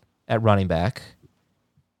Henderson at running back.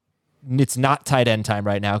 It's not tight end time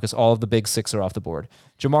right now because all of the big 6 are off the board.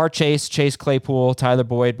 Jamar Chase, Chase Claypool, Tyler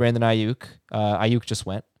Boyd, Brandon Ayuk. Ayuk just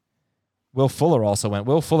went. Will Fuller also went.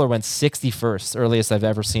 Will Fuller went 61st, earliest I've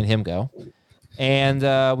ever seen him go. And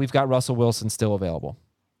we've got Russell Wilson still available.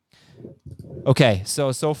 Okay,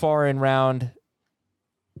 so far in round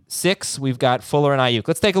 6, we've got Fuller and Ayuk.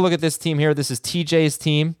 Let's take a look at this team here. This is TJ's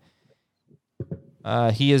team.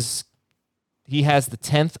 He has the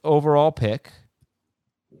 10th overall pick.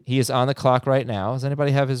 He is on the clock right now. Does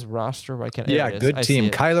anybody have his roster? Good team.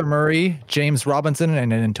 Kyler Murray, James Robinson,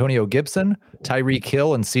 and Antonio Gibson, Tyreek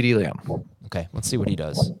Hill, and CeeDee Lamb. Okay, let's see what he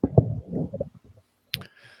does.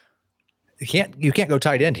 You can't go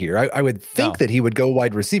tight end here. I would think that he would go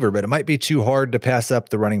wide receiver, but it might be too hard to pass up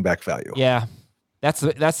the running back value. Yeah. That's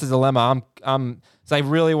the dilemma. So I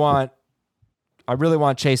really want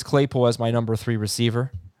Chase Claypool as my number 3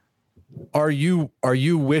 receiver. Are you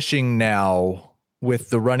wishing now with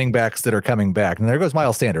the running backs that are coming back? And there goes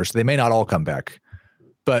Miles Sanders. So they may not all come back.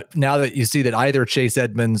 But now that you see that either Chase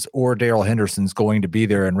Edmonds or Darrell Henderson's going to be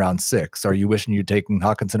there in round 6, are you wishing you'd taken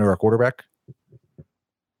Hockenson or a quarterback?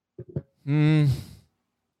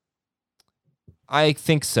 I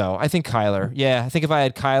think so. I think Kyler. Yeah, I think if I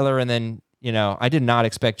had Kyler and then, I did not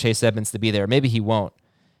expect Chase Edmonds to be there. Maybe he won't.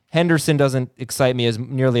 Henderson doesn't excite me as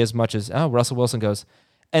nearly as much as Russell Wilson goes.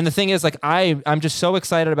 And the thing is, like, I'm just so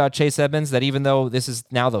excited about Chase Edmonds that even though this is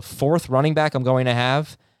now the 4th running back I'm going to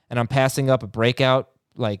have, and I'm passing up a breakout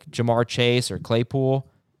like Jamar Chase or Claypool.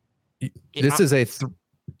 Yes,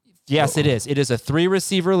 it is. It is a 3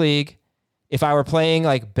 receiver league. If I were playing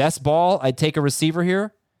like best ball, I'd take a receiver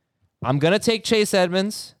here. I'm going to take Chase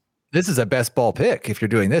Edmonds. This is a best ball pick. If you're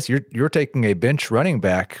doing this, you're taking a bench running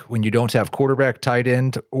back when you don't have quarterback, tight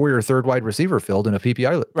end, or your 3rd wide receiver filled in a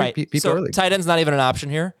PPR, right. PPR league. Tight end's not even an option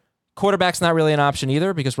here. Quarterback's not really an option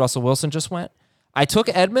either because Russell Wilson just went. I took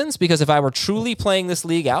Edmonds because if I were truly playing this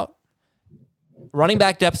league out, running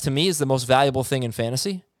back depth to me is the most valuable thing in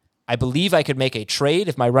fantasy. I believe I could make a trade.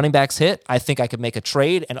 If my running backs hit, I think I could make a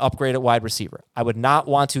trade and upgrade at wide receiver. I would not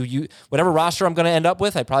want to use whatever roster I'm going to end up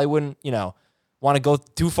with. I probably wouldn't, want to go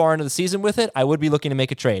too far into the season with it. I would be looking to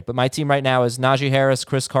make a trade. But my team right now is Najee Harris,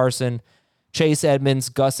 Chris Carson, Chase Edmonds,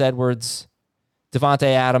 Gus Edwards,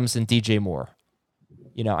 Devontae Adams, and DJ Moore.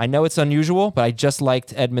 I know it's unusual, but I just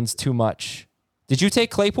liked Edmonds too much. Did you take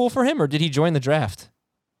Claypool for him or did he join the draft?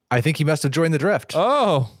 I think he must have joined the draft.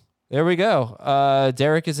 Oh, there we go.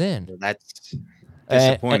 Derek is in. Well, that's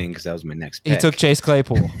disappointing because that was my next pick. He took Chase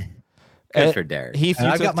Claypool. Good for Derek. Heath, and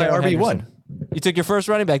I got my RB1. You took your first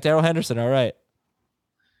running back, Darrell Henderson. All right.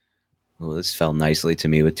 Well, this fell nicely to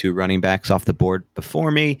me with 2 running backs off the board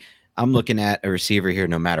before me. I'm looking at a receiver here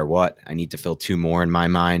no matter what. I need to fill 2 more in my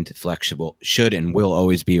mind. Flexible should and will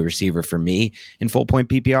always be a receiver for me in full point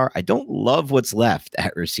PPR. I don't love what's left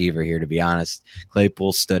at receiver here, to be honest.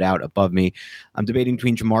 Claypool stood out above me. I'm debating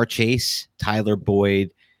between Jamar Chase, Tyler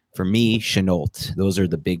Boyd, for me, Shenault. Those are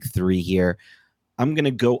the big 3 here. I'm going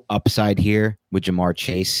to go upside here with Jamar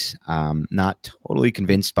Chase. Not totally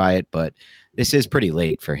convinced by it, but this is pretty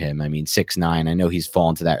late for him. I mean, 6'9". I know he's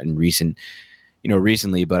fallen to that in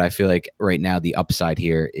recently, but I feel like right now the upside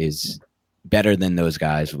here is better than those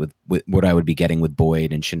guys with what I would be getting with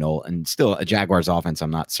Boyd and Shenault. And still a Jaguars offense,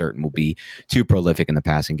 I'm not certain will be too prolific in the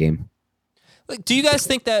passing game. Like, do you guys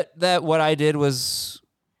think that what I did was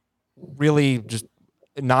really just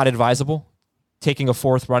not advisable? Taking a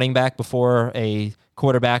 4th running back before a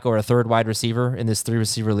quarterback or a 3rd wide receiver in this 3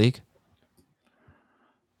 receiver league?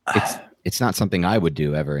 It's not something I would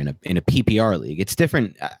do ever in a PPR league. It's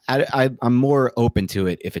different. I'm more open to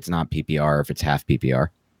it if it's not PPR, or if it's half PPR.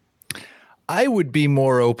 I would be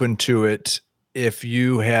more open to it if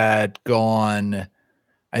you had gone.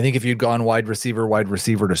 I think if you'd gone wide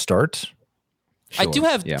receiver to start. Sure. I do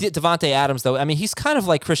have Devontae Adams, though. I mean, he's kind of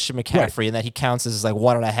like Christian McCaffrey in that he counts as like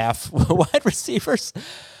 1.5 wide receivers.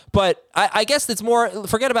 But I guess it's more,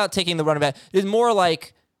 forget about taking the running back. It's more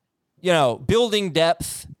like, building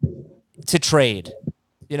depth to trade.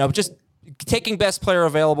 Just taking best player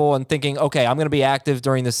available and thinking, okay, I'm going to be active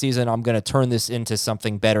during the season. I'm going to turn this into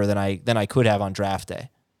something better than I could have on draft day.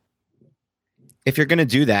 If you're going to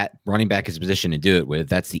do that, running back is a position to do it with.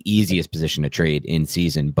 That's the easiest position to trade in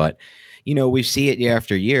season. But, we see it year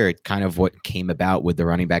after year, kind of what came about with the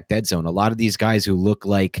running back dead zone. A lot of these guys who look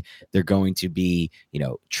like they're going to be,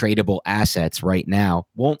 tradable assets right now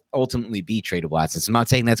won't ultimately be tradable assets. I'm not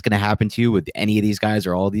saying that's going to happen to you with any of these guys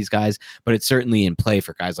or all of these guys, but it's certainly in play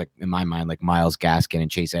for guys like, in my mind, like Myles Gaskin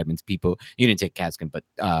and Chase Edmonds. People, you didn't take Gaskin, but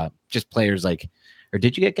just players like, or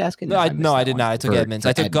did you get Gaskin? No, I did not. I took Edmonds.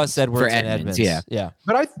 I took Gus Edwards and Edmonds. Yeah.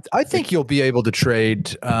 But I think you'll be able to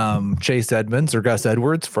trade Chase Edmonds or Gus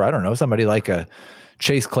Edwards for, I don't know, somebody like a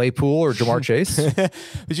Chase Claypool or Jamar Chase.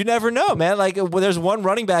 But you never know, man. Like, there's one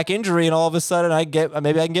running back injury, and all of a sudden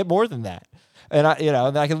maybe I can get more than that. And I can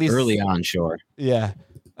at least early on, sure. Yeah.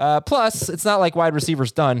 Plus, it's not like wide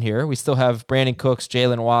receivers done here. We still have Brandon Cooks,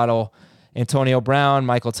 Jalen Waddle, Antonio Brown,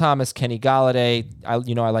 Michael Thomas, Kenny Galladay. I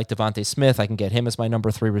like Devontae Smith. I can get him as my number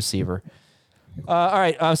 3 receiver. All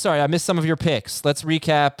right. I'm sorry. I missed some of your picks. Let's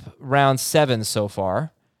recap round 7 so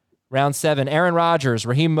far. Round 7, Aaron Rodgers,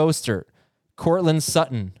 Raheem Mostert, Courtland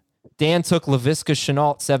Sutton. Dan took Laviska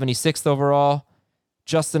Shenault, 76th overall.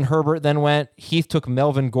 Justin Herbert then went. Heath took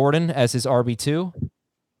Melvin Gordon as his RB2.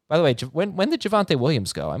 By the way, when did Javonte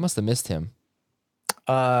Williams go? I must have missed him.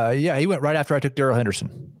 Yeah, he went right after I took Darrell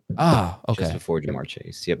Henderson. Ah, okay. Just before Jamar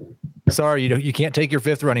Chase. Yep. Sorry, you can't take your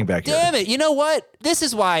 5th running back here. Damn it. You know what? This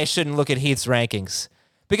is why I shouldn't look at Heath's rankings.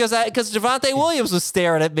 Because Javonte Williams was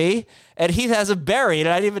staring at me, and Heath has him buried, and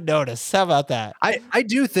I didn't even notice. How about that? I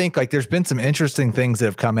do think like there's been some interesting things that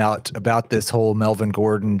have come out about this whole Melvin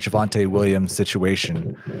Gordon, Javonte Williams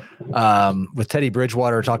situation. With Teddy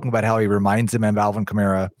Bridgewater talking about how he reminds him of Alvin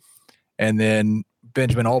Kamara, and then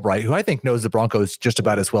Benjamin Albright, who I think knows the Broncos just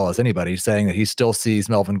about as well as anybody, saying that he still sees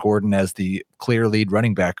Melvin Gordon as the clear lead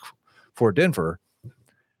running back for Denver.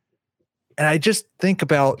 And I just think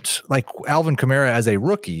about like Alvin Kamara as a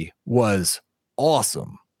rookie was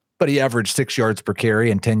awesome, but he averaged 6 yards per carry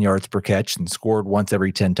and 10 yards per catch and scored once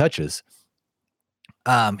every 10 touches.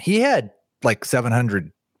 He had like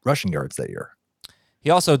 700 rushing yards that year. He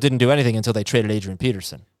also didn't do anything until they traded Adrian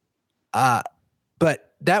Peterson.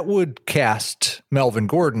 But that would cast Melvin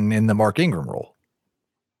Gordon in the Mark Ingram role.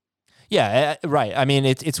 Yeah, right. I mean,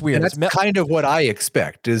 it's weird. And that's kind of what I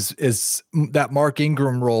expect is that Mark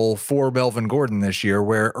Ingram role for Melvin Gordon this year,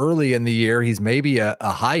 where early in the year, he's maybe a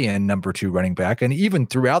high-end number 2 running back. And even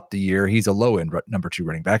throughout the year, he's a low-end number 2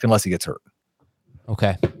 running back, unless he gets hurt.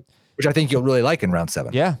 Okay. Which I think you'll really like in round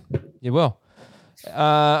 7. Yeah, you will.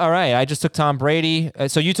 All right. I just took Tom Brady.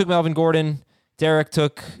 So you took Melvin Gordon. Derek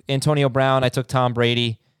took Antonio Brown. I took Tom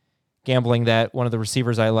Brady. Gambling that one of the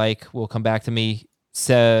receivers I like will come back to me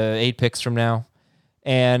 8 picks from now.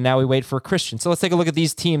 And now we wait for Christian. So let's take a look at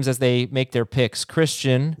these teams as they make their picks.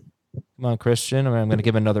 Christian. Come on, Christian. I'm going to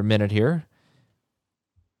give him another minute here.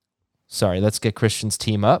 Sorry, let's get Christian's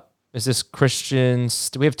team up. Is this Christian's?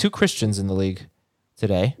 We have 2 Christians in the league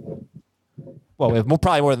today. Well, we have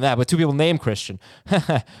probably more than that, but 2 people named Christian.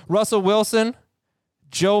 Russell Wilson,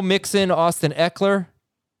 Joe Mixon, Austin Eckler,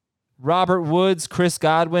 Robert Woods, Chris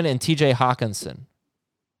Godwin, and TJ Hawkinson.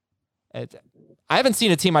 I haven't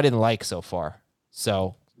seen a team I didn't like so far.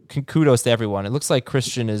 So kudos to everyone. It looks like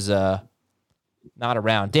Christian is not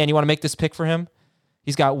around. Dan, you want to make this pick for him?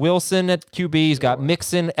 He's got Wilson at QB. He's got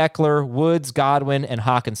Mixon, Eckler, Woods, Godwin, and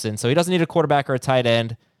Hawkinson. So he doesn't need a quarterback or a tight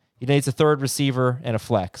end. He needs a 3rd receiver and a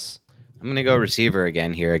flex. I'm going to go receiver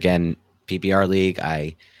again here. Again, PPR league.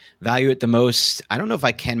 I value it the most. I don't know if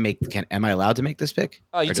I am I allowed to make this pick?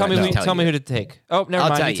 Oh, you tell me who to take. Oh, never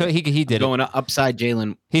mind. He did going upside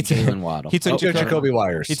Jalen Waddle. He took Jacoby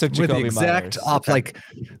Myers. He took Jacoby Myers. With the exact Okay.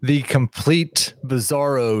 the complete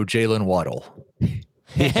bizarro Jalen Waddle.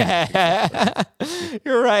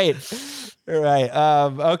 You're right.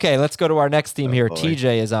 Okay, let's go to our next team here. Boy.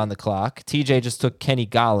 TJ is on the clock. TJ just took Kenny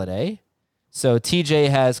Galladay. So TJ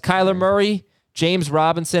has Kyler Murray, James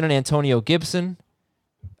Robinson, and Antonio Gibson.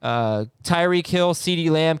 Tyreek Hill, CeeDee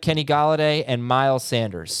Lamb, Kenny Galladay, and Miles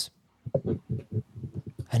Sanders.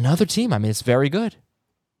 Another team. I mean, it's very good.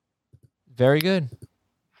 Very good.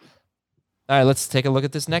 All right, let's take a look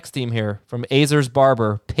at this next team here from Azers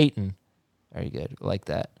Barber, Peyton. Very good. I like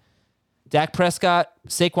that. Dak Prescott,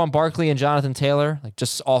 Saquon Barkley, and Jonathan Taylor. Like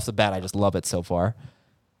just off the bat, I just love it so far.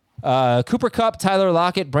 Cooper Kupp, Tyler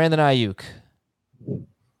Lockett, Brandon Ayuk.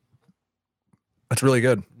 That's really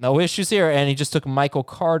good. No issues here. And he just took Michael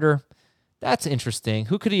Carter. That's interesting.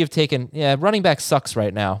 Who could he have taken? Yeah, running back sucks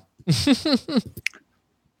right now. He should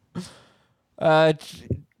have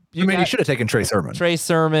taken Trey Sermon. Trey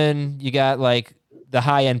Sermon. You got like the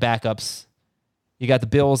high-end backups. You got the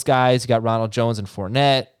Bills guys. You got Ronald Jones and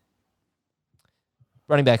Fournette.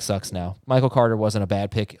 Running back sucks now. Michael Carter wasn't a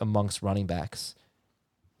bad pick amongst running backs.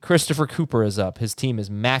 Christopher Cooper is up. His team is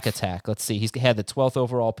Mac Attack. Let's see. He's had the 12th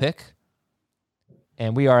overall pick.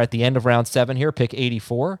 And we are at the end of round 7 here, pick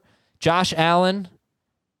 84. Josh Allen,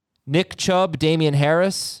 Nick Chubb, Damian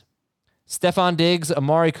Harris, Stephon Diggs,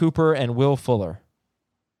 Amari Cooper, and Will Fuller.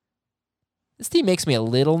 This team makes me a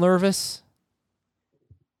little nervous.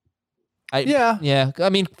 Yeah. I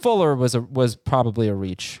mean, Fuller was probably a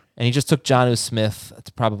reach. And he just took Jonnu Smith. That's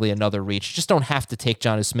probably another reach. You just don't have to take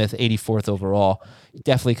Jonnu Smith 84th overall. You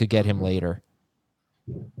definitely could get him later.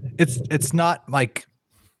 It's not like...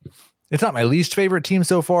 It's not my least favorite team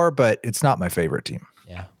so far, but it's not my favorite team.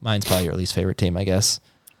 Yeah, mine's probably your least favorite team, I guess.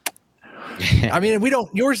 I mean,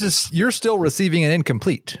 you're still receiving an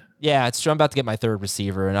incomplete. Yeah, I'm about to get my 3rd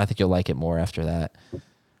receiver, and I think you'll like it more after that.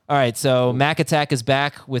 All right, so Mac Attack is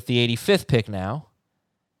back with the 85th pick now.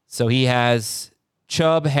 So he has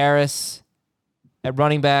Chubb, Harris at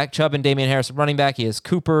running back, Chubb and Damian Harris at running back. He has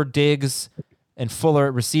Cooper, Diggs, and Fuller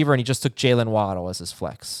at receiver, and he just took Jalen Waddle as his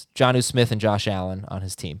flex. Jonnu Smith and Josh Allen on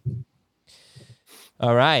his team.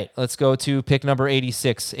 All right, let's go to pick number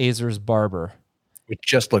 86, Azers Barber. We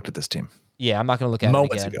just looked at this team. Yeah, I'm not going to look at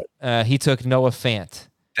moments it again. He took Noah Fant.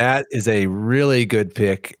 That is a really good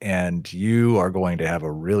pick, and you are going to have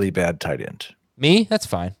a really bad tight end. Me? That's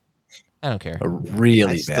fine. I don't care. A really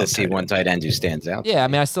I bad. still see tight one end. tight end who stands out. Yeah, I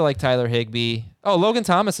mean, I still like Tyler Higbee. Oh, Logan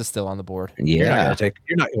Thomas is still on the board. You're not Yeah. going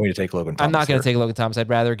to take Logan Thomas. I'm not going to there. take Logan Thomas. I'd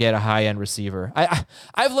rather get a high-end receiver.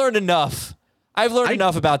 I've learned enough. I've learned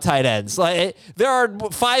enough about tight ends. There are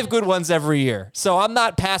 5 good ones every year, so I'm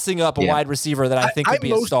not passing up a wide receiver that I think could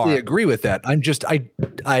be a star. I mostly agree with that.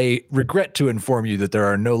 I regret to inform you that there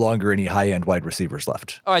are no longer any high-end wide receivers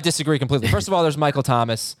left. Oh, I disagree completely. First of all, there's Michael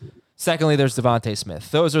Thomas. Secondly, there's Devontae Smith.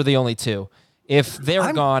 Those are the only 2. If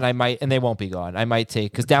they're gone, I might, and they won't be gone. I might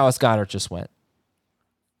take because Dallas Goedert just went.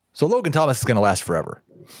 So Logan Thomas is going to last forever.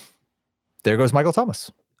 There goes Michael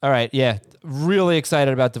Thomas. All right, yeah. Really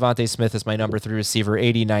excited about Devontae Smith as my number 3 receiver,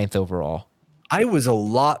 89th overall. I was a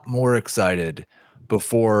lot more excited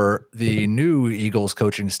before the new Eagles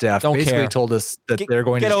coaching staff Don't basically care. told us that they're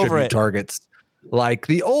going to get over distribute it. targets like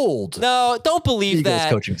the old. No, don't believe Eagles that.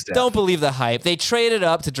 coaching staff. Don't believe the hype. They traded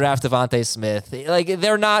up to draft Devontae Smith.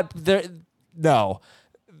 No.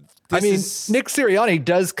 I mean, This is- Nick Sirianni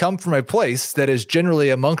does come from a place that is generally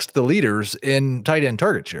amongst the leaders in tight end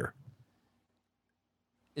target share.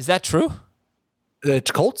 Is that true? The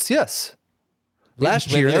Colts, yes. Last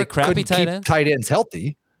When year, they were they crappy couldn't tight keep ends? tight ends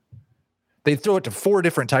healthy. They throw it to 4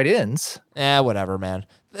 different tight ends, Whatever, man.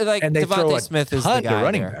 Like and they throw Devontae a Smith is the ton guy to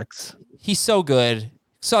running there. backs. He's so good.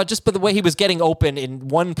 So just by the way he was getting open in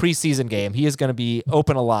one preseason game, he is going to be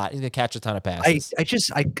open a lot. He's going to catch a ton of passes.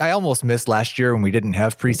 I almost missed last year when we didn't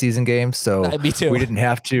have preseason games, so Me too. we didn't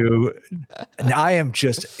have to. And I am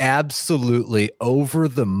just absolutely over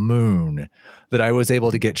the moon that I was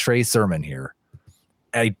able to get Trey Sermon here.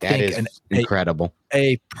 I That think is incredible.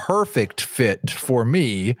 a perfect fit for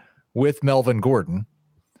me with Melvin Gordon.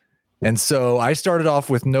 And so I started off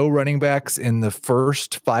with no running backs in the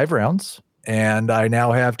first 5 rounds, and I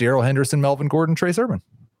now have Darrell Henderson, Melvin Gordon, Trey Sermon.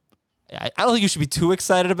 I don't think you should be too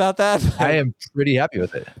excited about that. I am pretty happy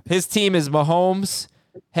with it. His team is Mahomes,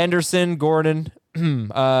 Henderson, Gordon,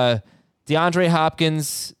 DeAndre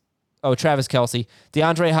Hopkins, Travis Kelce,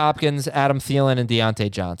 DeAndre Hopkins, Adam Thielen, and Deontay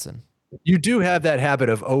Johnson. You do have that habit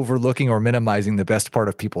of overlooking or minimizing the best part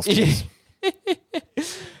of people's teams.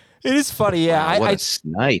 It is funny, yeah. What I a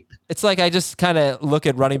snipe. it's like I just kind of look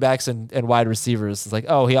at running backs and wide receivers. It's like,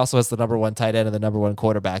 oh, he also has the number 1 tight end and the number 1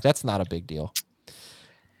 quarterback. That's not a big deal.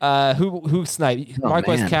 Who sniped? Oh,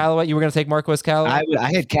 Marquez man. Callaway. You were going to take Marquez Callaway?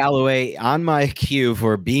 I had Callaway on my queue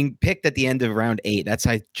for being picked at the end of round 8. That's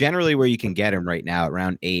generally where you can get him right now at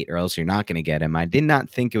round 8, or else you're not going to get him. I did not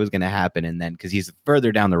think it was going to happen, and then because he's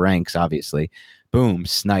further down the ranks, obviously, boom,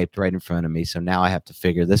 sniped right in front of me. So now I have to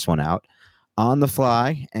figure this one out on the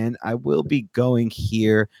fly, and I will be going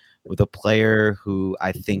here with a player who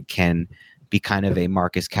I think can be kind of a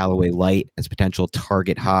Marcus Callaway light as potential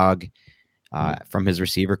target hog from his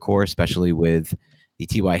receiver core, especially with the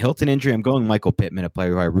T.Y. Hilton injury. I'm going Michael Pittman, a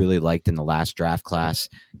player who I really liked in the last draft class.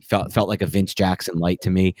 Felt like a Vince Jackson light to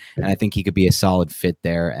me, and I think he could be a solid fit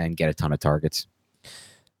there and get a ton of targets.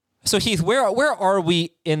 So Heath, where are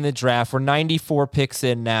we in the draft? We're 94 picks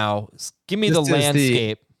in now. Give me the This is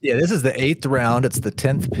landscape. This is the 8th round. It's the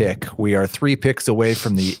 10th pick. We are 3 picks away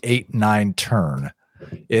from the 8-9 turn.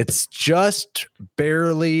 It's just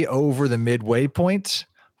barely over the midway point.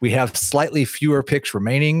 We have slightly fewer picks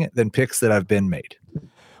remaining than picks that have been made.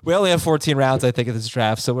 We only have 14 rounds, I think, of this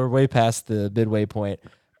draft, so we're way past the midway point.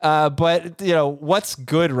 But what's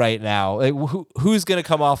good right now? Like, who's going to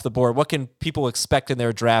come off the board? What can people expect in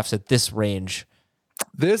their drafts at this range?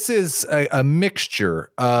 This is a mixture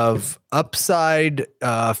of upside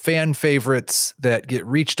fan favorites that get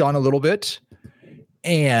reached on a little bit,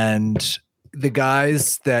 and the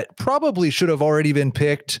guys that probably should have already been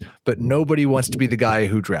picked, but nobody wants to be the guy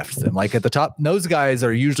who drafts them. Like at the top, those guys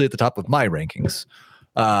are usually at the top of my rankings.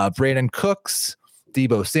 Brandon Cooks,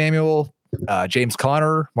 Deebo Samuel, James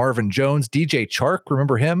Conner, Marvin Jones, DJ Chark.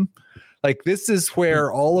 Remember him? Like this is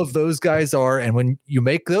where all of those guys are. And when you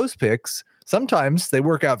make those picks, sometimes they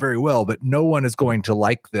work out very well, but no one is going to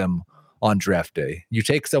like them on draft day. You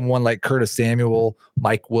take someone like Curtis Samuel,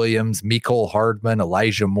 Mike Williams, Mecole Hardman,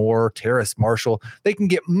 Elijah Moore, Terrace Marshall. They can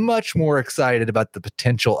get much more excited about the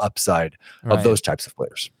potential upside of those types of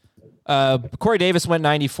players. Corey Davis went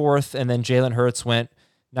 94th, and then Jalen Hurts went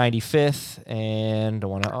 95th. And I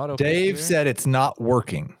want to auto. Dave said it's not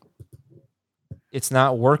working. It's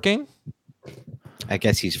not working? I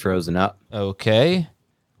guess he's frozen up. Okay.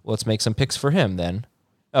 Well, let's make some picks for him then.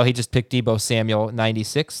 Oh, he just picked Deebo Samuel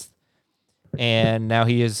 96th. And now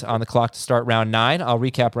he is on the clock to start round 9. I'll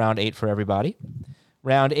recap round 8 for everybody.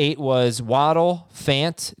 Round 8 was Waddle,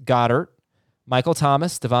 Fant, Goddard, Michael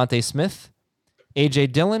Thomas, Devontae Smith, A.J.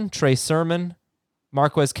 Dillon, Trey Sermon,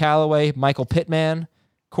 Marquez Callaway, Michael Pittman,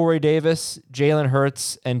 Corey Davis, Jalen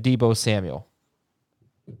Hurts, and Deebo Samuel.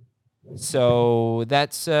 So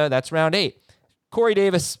that's round 8. Corey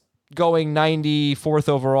Davis going 94th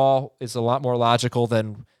overall is a lot more logical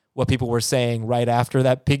than what people were saying right after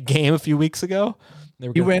that big game a few weeks ago.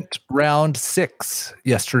 He went round 6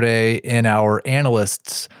 yesterday in our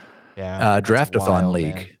analysts Draftathon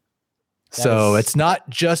league. Man. So it's not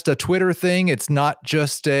just a Twitter thing. It's not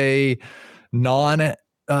just a fantasy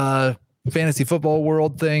football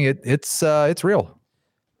world thing. It's real.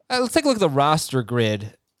 Let's take a look at the roster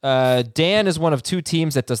grid. Dan is one of 2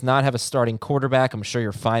 teams that does not have a starting quarterback. I'm sure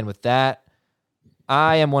you're fine with that.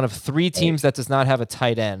 I am one of 3 teams that does not have a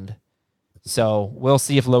tight end. So we'll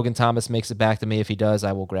see if Logan Thomas makes it back to me. If he does,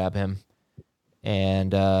 I will grab him.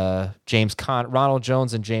 And Ronald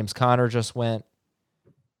Jones and James Conner just went.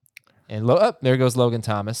 And there goes Logan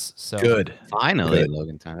Thomas. So good. Finally,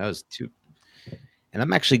 Logan Thomas. That was 2. And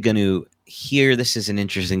I'm actually going to this is an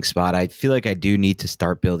interesting spot. I feel like I do need to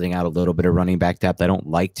start building out a little bit of running back depth. I don't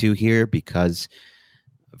like to here because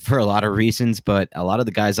for a lot of reasons, but a lot of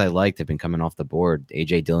the guys I liked have been coming off the board.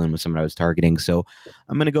 A.J. Dillon was someone I was targeting. So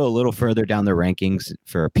I'm going to go a little further down the rankings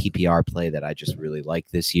for a PPR play that I just really like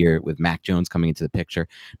this year with Mac Jones coming into the picture.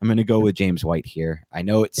 I'm going to go with James White here. I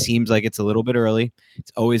know it seems like it's a little bit early.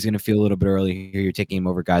 It's always going to feel a little bit early here. You're taking him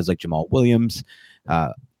over guys like Jamal Williams,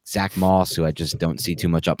 Zach Moss, who I just don't see too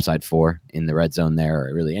much upside for in the red zone there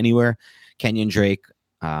or really anywhere. Kenyon Drake,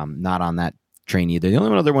 not on that train either. The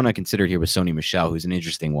only other one I considered here was Sony Michel, who's an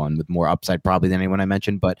interesting one with more upside probably than anyone I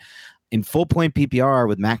mentioned. But in full point PPR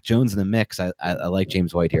with Mac Jones in the mix, I like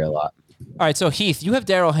James White here a lot. All right, so Heath, you have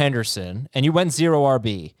Darrell Henderson, and you went 0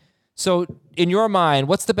 RB. So in your mind,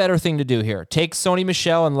 what's the better thing to do here? Take Sony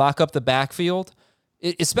Michel and lock up the backfield?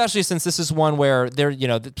 Especially since this is one where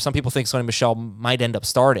some people think Sony Michel might end up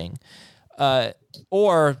starting,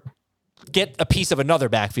 or get a piece of another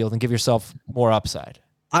backfield and give yourself more upside.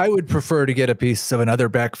 I would prefer to get a piece of another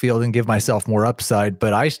backfield and give myself more upside,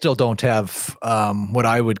 but I still don't have what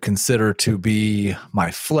I would consider to be my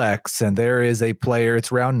flex. And there is a player,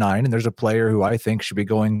 it's round 9, and there's a player who I think should be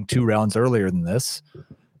going 2 rounds earlier than this.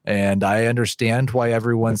 And I understand why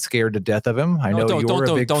everyone's scared to death of him. I know you're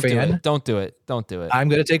a big fan. Don't do it. I'm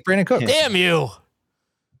going to take Brandon Cooks. Damn you.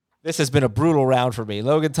 This has been a brutal round for me.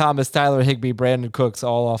 Logan Thomas, Tyler Higbee, Brandon Cooks,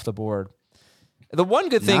 all off the board. The one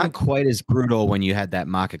good thing, not quite as brutal when you had that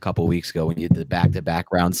mock a couple weeks ago when you did the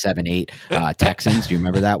back-to-back round 7-8 Texans. Do you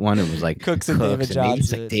remember that one? It was like Cooks and David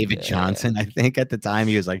Johnson. David Johnson. I think at the time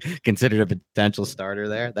he was like considered a potential starter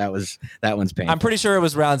there. That one's painful. I'm pretty sure it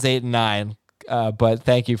was rounds 8 and 9. But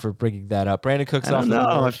thank you for bringing that up. Brandon Cooks off.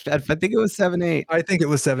 No, I think it was 7-8. I think it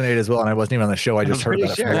was 7-8 as well, and I wasn't even on the show. I just heard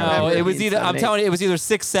about it. No, it was either. I'm telling you, it was either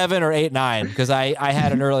 6-7 or 8-9 because I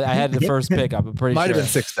had the first pick up. I'm pretty sure. Might have been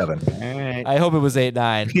 6-7. All right. I hope it was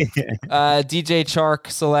 8-9. DJ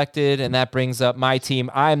Chark selected, and that brings up my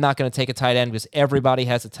team. I'm not going to take a tight end because everybody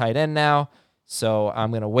has a tight end now, so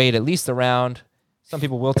I'm going to wait at least a round. Some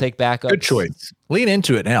people will take backups. Good choice. Lean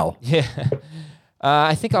into it now. Yeah.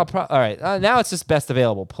 I think I'll all right. Now it's just best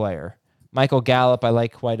available player. Michael Gallup, I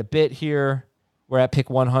like quite a bit here. We're at pick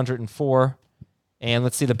 104. And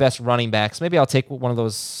let's see the best running backs. Maybe I'll take one of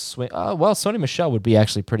those swing. Sony Michel would be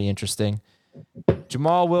actually pretty interesting.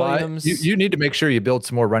 Jamal Williams. You need to make sure you build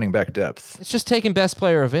some more running back depth. It's just taking best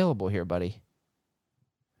player available here, buddy.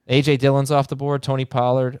 A.J. Dillon's off the board. Tony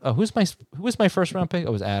Pollard. Oh, who was my first round pick? Oh,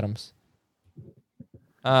 it was Adams.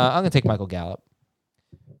 I'm going to take Michael Gallup.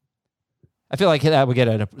 I feel like that would get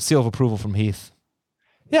a seal of approval from Heath.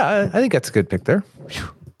 Yeah, I think that's a good pick there.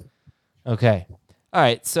 Okay. All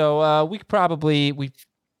right. So we'll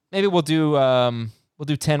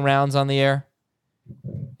do 10 rounds on the air,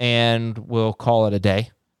 and we'll call it a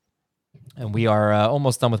day. And we are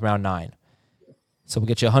almost done with round 9. So we'll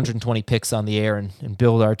get you 120 picks on the air and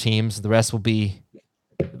build our teams. The rest will be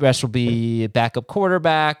backup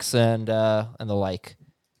quarterbacks and the like.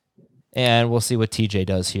 And we'll see what TJ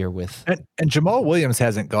does here with. And Jamal Williams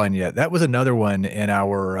hasn't gone yet. That was another one in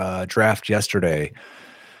our draft yesterday.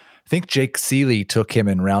 I think Jake Seeley took him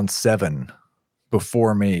in round 7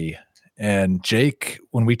 before me. And Jake,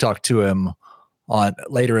 when we talked to him on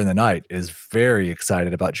later in the night, is very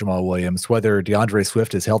excited about Jamal Williams, whether DeAndre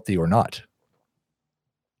Swift is healthy or not.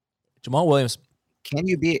 Jamal Williams. Can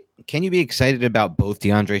you be excited about both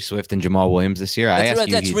DeAndre Swift and Jamal Williams this year? I ask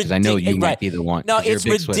you because I know you might be the one. No, it's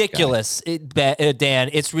ridiculous,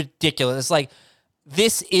 Dan. It's ridiculous. It's like,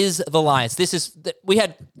 this is the Lions. We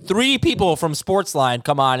had 3 people from Sportsline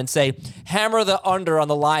come on and say, hammer the under on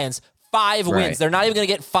the Lions. 5 wins. They're not even going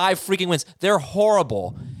to get 5 freaking wins. They're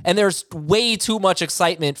horrible. And there's way too much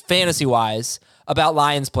excitement fantasy-wise about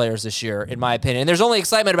Lions players this year, in my opinion. And there's only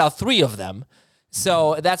excitement about 3 of them.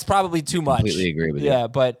 So that's probably too much. Completely agree with you. Yeah,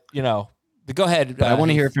 but, go ahead. But I want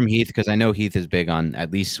to hear from Heath because I know Heath is big on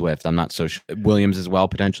at least Swift. I'm not so sure. Williams as well,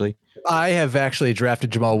 potentially. I have actually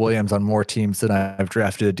drafted Jamal Williams on more teams than I've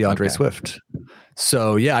drafted DeAndre Swift.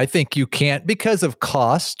 So, yeah, I think you can't because of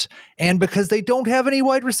cost and because they don't have any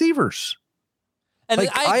wide receivers. And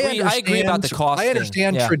I agree about the cost. I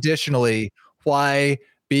understand traditionally why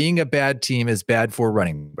being a bad team is bad for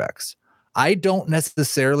running backs. I don't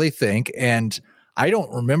necessarily think, and I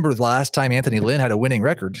don't remember the last time Anthony Lynn had a winning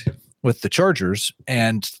record with the Chargers,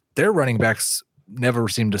 and their running backs never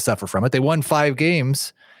seemed to suffer from it. They won 5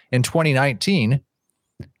 games in 2019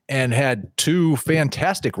 and had 2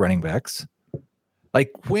 fantastic running backs.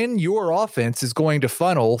 Like, when your offense is going to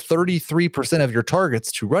funnel 33% of your targets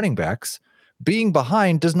to running backs, being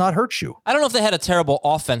behind does not hurt you. I don't know if they had a terrible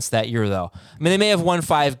offense that year, though. I mean, they may have won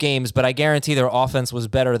 5 games, but I guarantee their offense was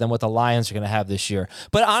better than what the Lions are going to have this year.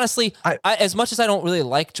 But honestly, I, as much as I don't really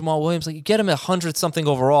like Jamal Williams, like, you get him 100-something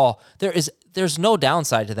overall, there's no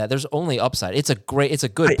downside to that. There's only upside. It's a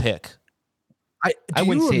good pick. I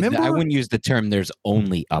wouldn't say that. I wouldn't use the term "there's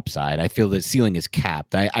only upside." I feel the ceiling is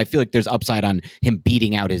capped. I feel like there's upside on him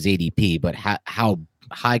beating out his ADP, but how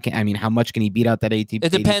high how much can he beat out that ADP?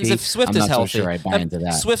 It depends if Swift is healthy. So sure I buy into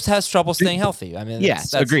that. Swift has trouble staying healthy. I mean,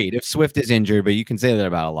 yes, agreed. If Swift is injured, but you can say that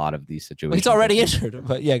about a lot of these situations. Well, he's already injured,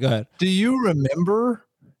 but yeah, go ahead. Do you remember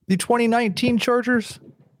the 2019 Chargers?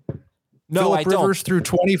 No, Phillip I don't. Rivers threw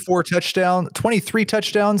 23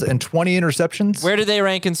 touchdowns, and 20 interceptions. Where did they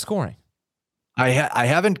rank in scoring? I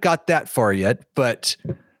haven't got that far yet, but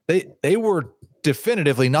they were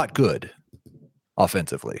definitively not good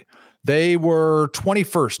offensively. They were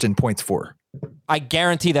 21st in points for. I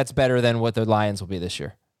guarantee that's better than what the Lions will be this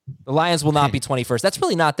year. The Lions will not be 21st. That's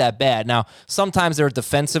really not that bad. Now, sometimes there are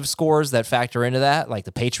defensive scores that factor into that, like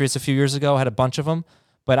the Patriots a few years ago had a bunch of them,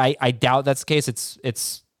 but I doubt that's the case.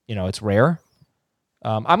 It's rare.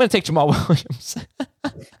 I'm going to take Jamal Williams.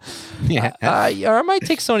 Yeah. Or I might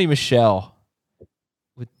take Sony Michel.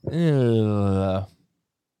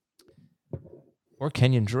 Or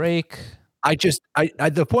Kenyon Drake.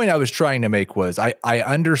 The point I was trying to make was I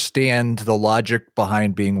understand the logic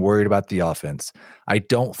behind being worried about the offense. I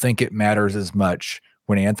don't think it matters as much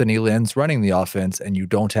when Anthony Lynn's running the offense and you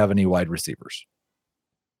don't have any wide receivers.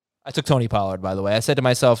 I took Tony Pollard, by the way. I said to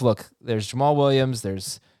myself, look, there's Jamal Williams,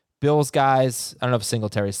 there's Bills guys. I don't know if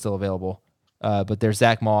Singletary's still available, but there's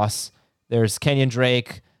Zach Moss, there's Kenyon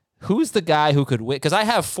Drake. Who's the guy who could win? Because I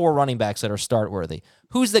have 4 running backs that are start worthy.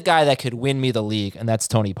 Who's the guy that could win me the league? And that's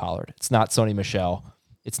Tony Pollard. It's not Sony Michel.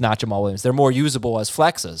 It's not Jamal Williams. They're more usable as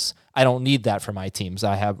flexes. I don't need that for my teams.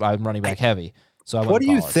 I'm running back heavy. So what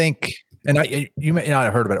do you think? And you may not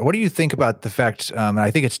have heard about it. What do you think about the fact? And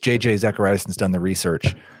I think it's JJ Zachariason's done the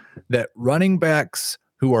research that running backs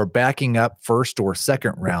who are backing up first or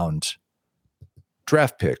second round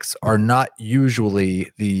draft picks are not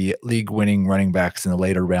usually the league-winning running backs in the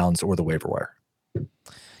later rounds or the waiver wire.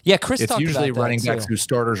 Yeah, Chris. It's talked usually about running that backs whose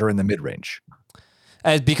starters are in the mid-range.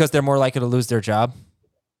 Because they're more likely to lose their job.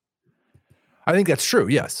 I think that's true.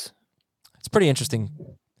 Yes, it's pretty interesting.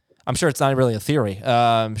 I'm sure it's not really a theory.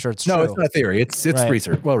 I'm sure it's true. No, it's not a theory. It's right.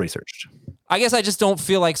 Research, well researched. I guess I just don't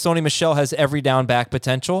feel like Sony Michel has every down back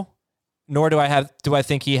potential, nor do I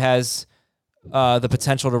think he has the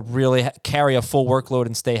potential to really carry a full workload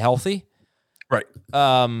and stay healthy. Right.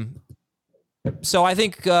 So I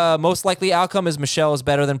think most likely outcome is Michel is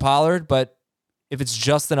better than Pollard, but if it's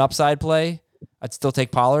just an upside play, I'd still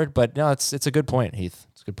take Pollard. But no, it's a good point, Heath.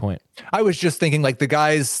 It's a good point. I was just thinking like the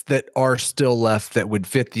guys that are still left that would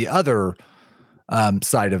fit the other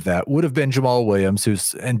side of that would have been Jamal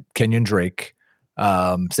Williams, and Kenyon Drake,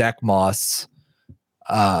 Zach Moss,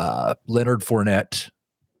 Leonard Fournette.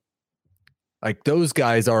 Like those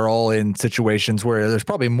guys are all in situations where there's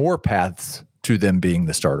probably more paths to them being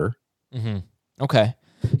the starter. Mm-hmm. Okay.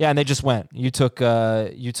 Yeah, and they just went. You took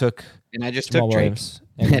and I just Jamal took Drake. Williams,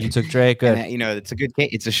 and you took Drake. Good. And, it's a good case.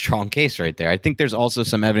 It's a strong case right there. I think there's also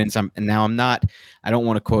some evidence. I don't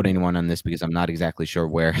want to quote anyone on this because I'm not exactly sure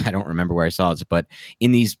where. I don't remember where I saw this, but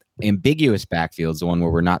in these ambiguous backfields, the one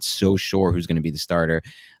where we're not so sure who's going to be the starter,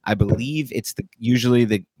 I believe it's usually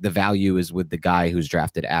the value is with the guy who's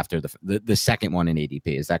drafted after the second one in ADP.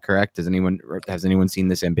 Is that correct? Has anyone seen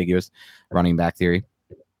this ambiguous running back theory?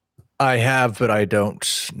 I have, but I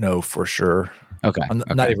don't know for sure. Okay. I'm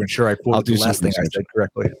not even sure I quoted the last thing I said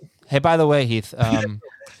correctly. Hey, by the way, Heath,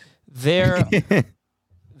 there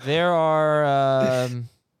are,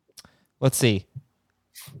 let's see,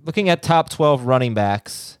 looking at top 12 running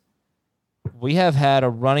backs, we have had a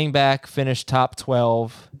running back finish top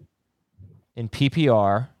 12 in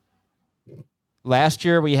PPR. Last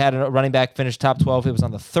year, we had a running back finish top 12. It was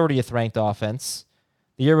on the 30th ranked offense.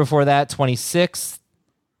 The year before that, 26th.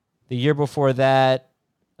 The year before that,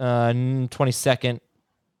 22nd. The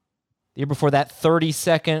year before that,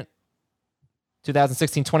 32nd.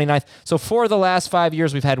 2016, 29th. So for the last 5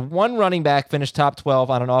 years, we've had one running back finish top 12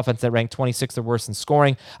 on an offense that ranked 26th or worse in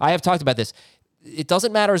scoring. I have talked about this. It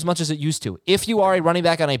doesn't matter as much as it used to. If you are a running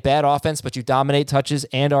back on a bad offense, but you dominate touches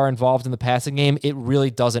and are involved in the passing game, it really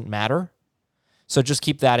doesn't matter. So just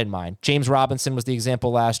keep that in mind. James Robinson was the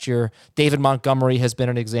example last year. David Montgomery has been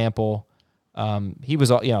an example. He was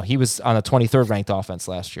on the 23rd ranked offense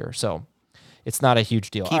last year. So it's not a huge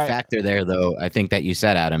deal. Key factor there, though, I think that you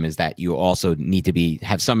said, Adam, is that you also need to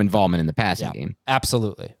have some involvement in the passing game.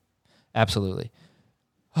 Absolutely. I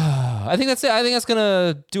think that's it. I think that's going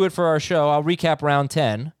to do it for our show. I'll recap round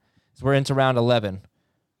 10. We're into round 11.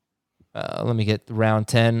 Let me get round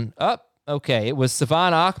 10 up. Okay, it was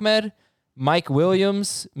Savon Ahmed, Mike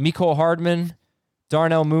Williams, Mecole Hardman,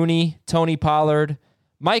 Darnell Mooney, Tony Pollard,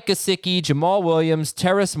 Mike Gesicki, Jamal Williams,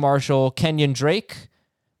 Terrace Marshall, Kenyon Drake,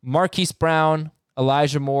 Marquise Brown,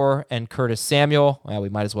 Elijah Moore, and Curtis Samuel. Well, we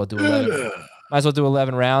might as well do 11. Might as well do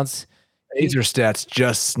 11 rounds. Laser Stats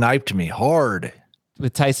just sniped me hard.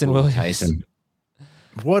 With Tyson Williams. Tyson.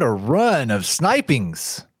 What a run of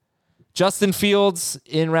snipings. Justin Fields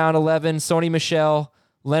in round 11, Sony Michel,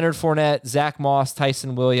 Leonard Fournette, Zach Moss,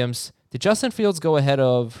 Tyson Williams. Did Justin Fields go ahead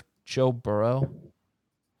of Joe Burrow?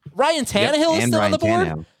 Ryan Tannehill is still on the board?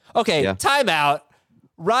 Tannehill. Okay, timeout.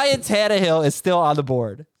 Ryan Tannehill is still on the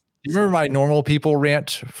board. Do you remember my normal people rant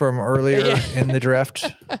from earlier in the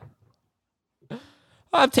draft?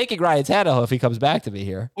 I'm taking Ryan Tannehill if he comes back to me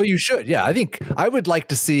here. Well, you should. Yeah, I think I would like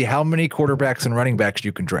to see how many quarterbacks and running backs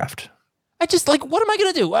you can draft. I just what am I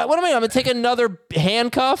going to do? I'm going to take another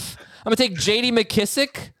handcuff? I'm going to take J.D.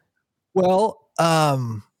 McKissick? Well,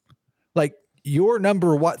 your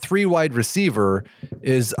number 3 wide receiver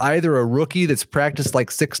is either a rookie that's practiced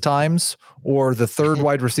like 6 times or the 3rd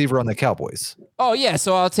wide receiver on the Cowboys. Oh, yeah.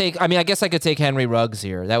 So I guess I could take Henry Ruggs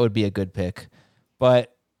here. That would be a good pick.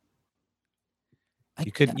 But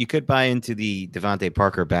you could buy into the Devontae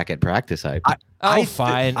Parker back at practice hype. I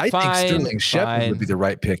think Sterling Shepard would be the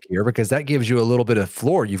right pick here because that gives you a little bit of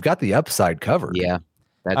floor. You've got the upside covered. Yeah.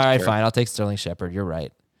 All right, fine. I'll take Sterling Shepard. You're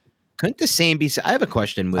right. Couldn't the same be? I have a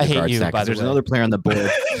question with regards to that because there's another player on the board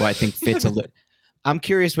who I think fits a little. I'm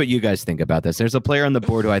curious what you guys think about this. There's a player on the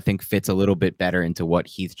board who I think fits a little bit better into what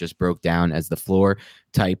Heath just broke down as the floor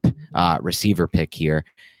type receiver pick here.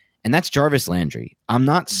 And that's Jarvis Landry. I'm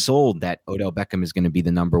not sold that Odell Beckham is going to be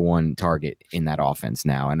the number 1 target in that offense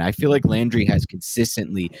now. And I feel like Landry has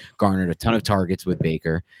consistently garnered a ton of targets with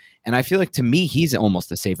Baker. And I feel like, to me, he's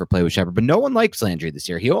almost a safer play with Shepard. But no one likes Landry this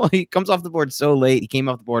year. He comes off the board so late. He came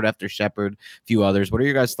off the board after Shepard, a few others. What are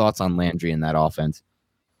your guys' thoughts on Landry in that offense?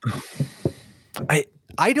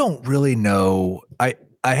 I don't really know. I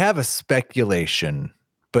have a speculation,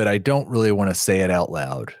 but I don't really want to say it out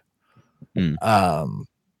loud.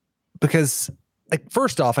 Because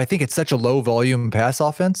first off, I think it's such a low volume pass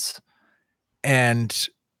offense. And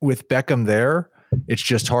with Beckham there, it's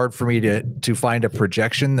just hard for me to find a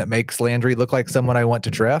projection that makes Landry look like someone I want to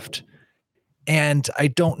draft. And I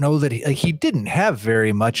don't know that he didn't have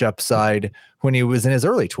very much upside when he was in his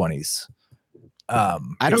early 20s. I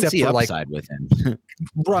don't see upside with him.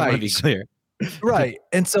 Right. I want to be clear. Right.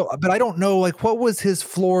 And so, but I don't know, what was his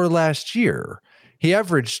floor last year? He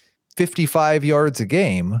averaged 55 yards a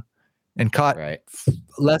game and caught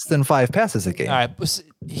less than 5 passes a game. All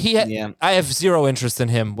right. I have zero interest in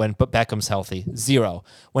him when Beckham's healthy. Zero.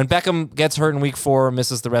 When Beckham gets hurt in week 4,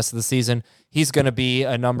 misses the rest of the season, he's going to be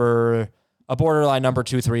a borderline number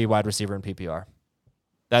 2-3 wide receiver in PPR.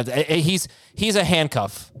 He's a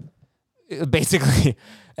handcuff, basically.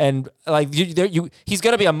 And he's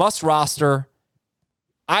going to be a must roster.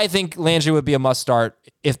 I think Landry would be a must start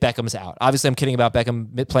if Beckham's out. Obviously, I'm kidding about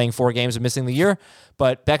Beckham playing 4 games and missing the year,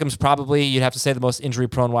 but Beckham's probably, you'd have to say, the most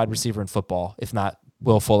injury-prone wide receiver in football, if not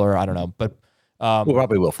Will Fuller. I don't know, but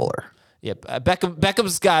probably Will Fuller. Yeah,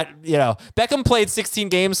 Beckham's got, Beckham played 16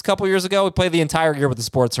 games a couple years ago. He played the entire year with a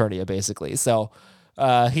sports hernia, basically. So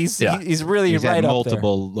he's really right had up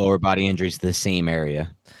multiple lower body injuries to the same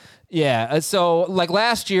area. Yeah, so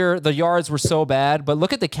last year, the yards were so bad, but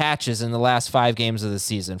look at the catches in the last 5 games of the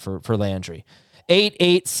season for Landry. 8,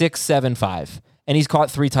 8, 6, 7, 5. And he's caught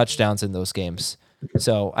 3 touchdowns in those games.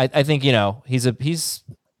 So I think, he's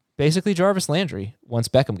basically Jarvis Landry once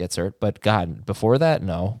Beckham gets hurt. But God, before that,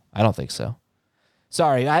 no, I don't think so.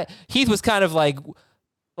 Sorry, Heath was kind of like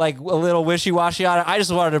a little wishy-washy on it. I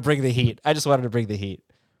just wanted to bring the heat.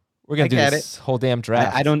 We're gonna do get this whole damn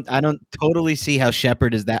draft. I don't totally see how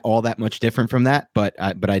Shepard is that all that much different from that, but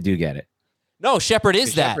I do get it. No, Shepard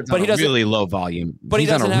is that, Shepard's but on he a doesn't. really low volume. But he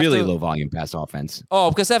he's on doesn't a have really to- low volume pass offense.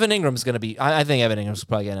 Oh, because Evan Ingram's going to be. I think Evan Ingram's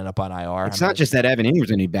probably going to end up on IR. It's not just that Evan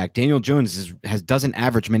Ingram's going to be back. Daniel Jones has not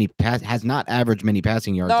averaged many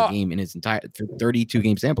passing yards a game in his entire 32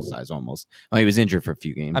 game sample size almost. Well, he was injured for a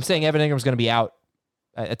few games. I'm saying Evan Ingram's going to be out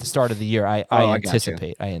at the start of the year. I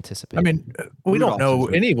anticipate. I anticipate. I mean, we don't know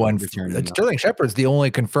anyone. returning. Sterling Shepard's the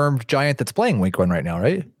only confirmed Giant that's playing week 1 right now,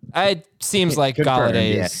 right? It seems like Confirmed,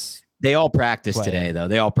 Galladay yeah. is. They all practice Play. today, though.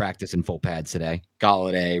 They all practice in full pads today.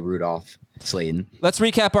 Galladay, Rudolph, Slayton. Let's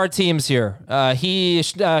recap our teams here.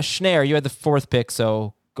 Schneier, you had the 4th pick,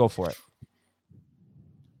 so go for it.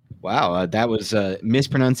 Wow, that was a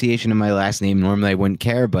mispronunciation of my last name. Normally, I wouldn't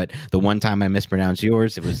care, but the one time I mispronounced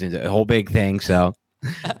yours, it was a whole big thing. So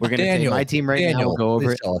we're going to take my team right now. We'll go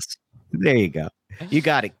over it. There you go. You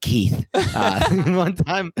got it, Keith. One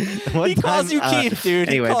time. He calls you Keith, dude.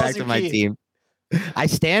 Anyway, He calls back you to my Keith. team. I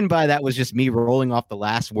stand by that was just me rolling off the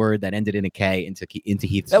last word that ended in a K into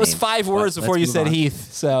Heath's That was name. 5 words But before you let's said move on.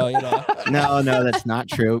 Heath. So, No, that's not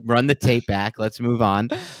true. Run the tape back. Let's move on.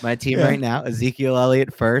 My team right now, Ezekiel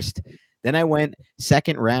Elliott first. Then I went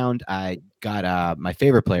 2nd round. I got my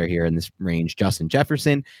favorite player here in this range, Justin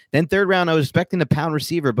Jefferson. Then 3rd round, I was expecting a pound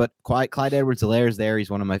receiver, but Clyde Edwards-Helaire is there. He's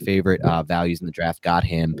one of my favorite values in the draft. Got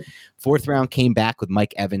him. 4th round came back with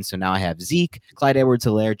Mike Evans. So now I have Zeke, Clyde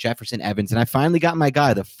Edwards-Helaire, Jefferson, Evans. And I finally got my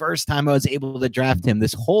guy. The first time I was able to draft him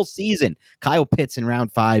this whole season, Kyle Pitts in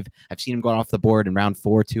round 5. I've seen him go off the board in round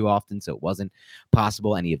 4 too often, so it wasn't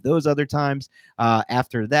possible any of those other times.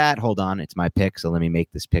 After that, hold on, it's my pick. So let me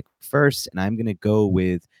make this pick first. And I'm going to go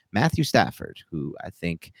with Matthew Stafford, who I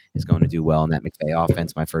think is going to do well in that McVay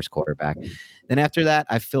offense, my first quarterback. Then after that,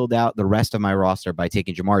 I filled out the rest of my roster by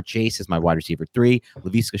taking Jamar Chase as my wide receiver 3,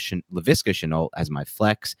 Laviska Shenault as my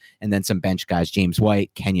flex, and then some bench guys, James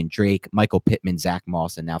White, Kenyon Drake, Michael Pittman, Zach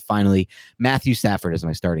Moss, and now finally Matthew Stafford as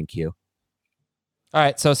my starting Q. all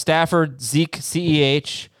right. So Stafford, Zeke,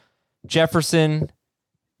 CEH, Jefferson,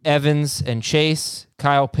 Evans, and Chase,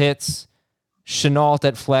 Kyle Pitts, Shenault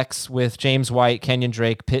at flex with James White, Kenyon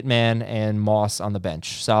Drake, Pittman, and Moss on the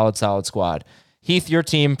bench. Solid squad. Heath, your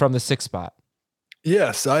team from the 6th spot.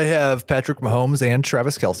 Yes, I have Patrick Mahomes and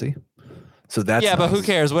Travis Kelce. So that's But who nice.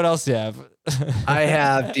 cares? What else do you have? I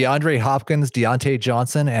have DeAndre Hopkins, Deontay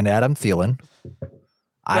Johnson, and Adam Thielen.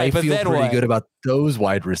 I Right, but feel then pretty what? good about those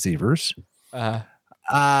wide receivers. Uh,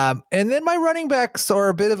 And then my running backs are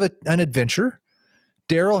a bit of an adventure.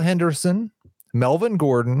 Darrell Henderson, Melvin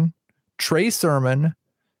Gordon, Trey Sermon,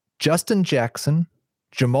 Justin Jackson,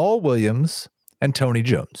 Jamal Williams, and Tony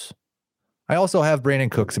Jones. I also have Brandon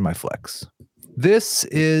Cooks in my flex. This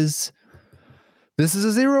is a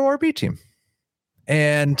 0 RB team.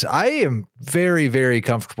 And I am very, very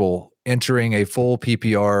comfortable entering a full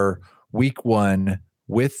PPR week 1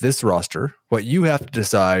 with this roster. What you have to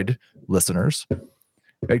decide, listeners,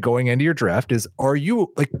 going into your draft is,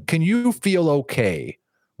 can you feel okay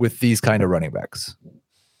with these kind of running backs?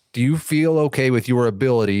 Do you feel okay with your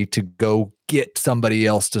ability to go get somebody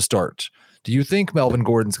else to start? Do you think Melvin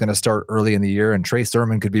Gordon's going to start early in the year and Trey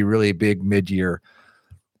Sermon could be really big mid-year?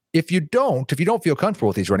 If you don't feel comfortable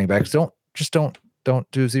with these running backs,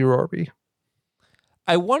 don't do 0 RB.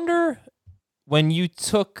 I wonder when you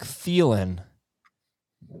took Thielen,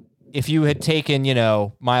 if you had taken,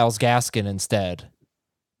 Myles Gaskin instead.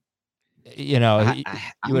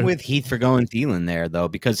 I'm with Heath for going Thielen there, though,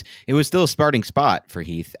 because it was still a starting spot for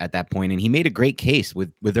Heath at that point, and he made a great case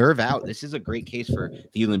with Irv out. This is a great case for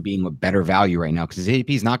Thielen being a better value right now because his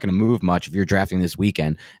ADP is not going to move much if you're drafting this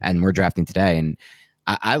weekend, and we're drafting today. And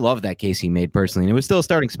I love that case he made personally, and it was still a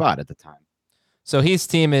starting spot at the time. So Heath's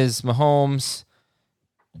team is Mahomes,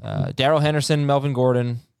 Darrell Henderson, Melvin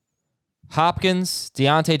Gordon, Hopkins,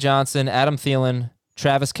 Deontay Johnson, Adam Thielen,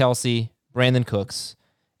 Travis Kelce, Brandon Cooks,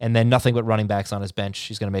 and then nothing but running backs on his bench.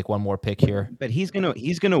 He's going to make one more pick here. But he's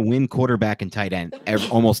gonna win quarterback and tight end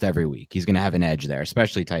almost every week. He's gonna have an edge there,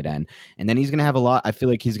 especially tight end, and then he's gonna have a lot. I feel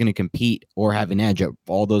like he's gonna compete or have an edge at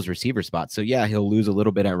all those receiver spots. So yeah, he'll lose a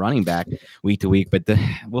little bit at running back week to week, but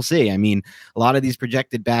we'll see. I mean, a lot of these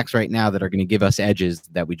projected backs right now that are gonna give us edges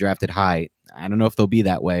that we drafted high, I don't know if they'll be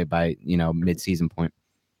that way by mid-season point.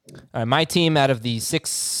 All right, my team out of the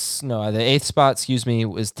 8th spot,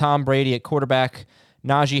 was Tom Brady at quarterback,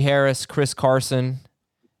 Najee Harris, Chris Carson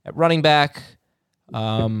at running back,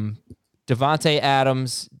 Devontae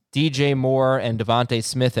Adams, DJ Moore, and Devontae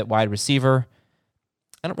Smith at wide receiver.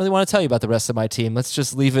 I don't really want to tell you about the rest of my team. Let's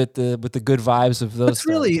just leave it with the good vibes of those. Let's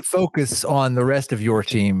really focus on the rest of your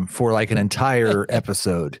team for like an entire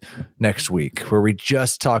episode next week, where we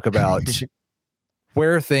just talk about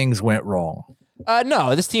where things went wrong.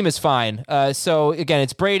 No, this team is fine. So again,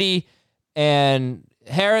 it's Brady and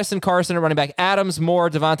Harris and Carson are running back. Adams, Moore,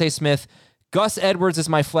 Devontae Smith. Gus Edwards is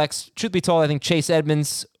my flex. Truth be told, I think Chase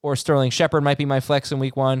Edmonds or Sterling Shepard might be my flex in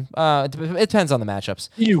week 1. It depends on the matchups.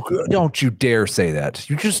 Don't you dare say that.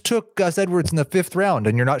 You just took Gus Edwards in the 5th round,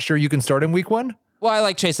 and you're not sure you can start in week 1? Well, I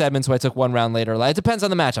like Chase Edmonds, who I took 1 round later. It depends on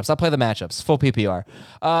the matchups. I'll play the matchups. Full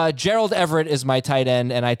PPR. Gerald Everett is my tight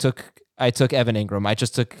end, and I took Evan Ingram. I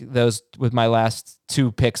just took those with my last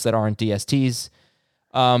 2 picks that aren't DSTs.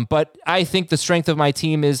 But I think the strength of my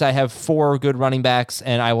team is I have 4 good running backs,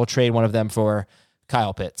 and I will trade one of them for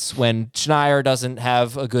Kyle Pitts. When Schneier doesn't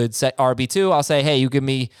have a good set RB2, I'll say, hey, you give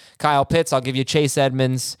me Kyle Pitts, I'll give you Chase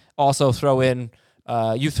Edmonds. Also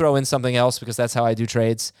you throw in something else, because that's how I do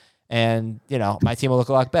trades. And, my team will look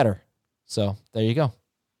a lot better. So there you go.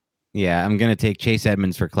 Yeah, I'm going to take Chase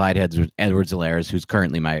Edmonds for Clyde Edwards-Helaire, who's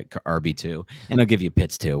currently my RB2. And I'll give you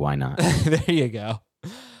Pitts too. Why not? There you go.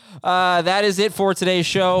 That is it for today's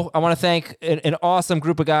show. I want to thank an awesome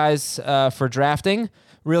group of guys for drafting.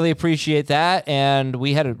 Really appreciate that. And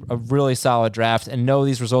we had a really solid draft. And no,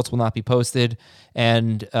 these results will not be posted.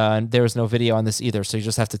 And there is no video on this either. So you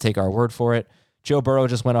just have to take our word for it. Joe Burrow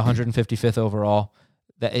just went 155th overall.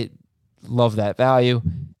 Love that value.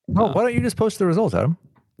 Oh, why don't you just post the results, Adam?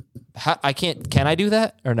 I can't. Can I do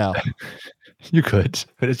that or no? You could,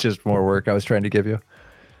 but it's just more work I was trying to give you.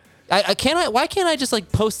 Why can't I just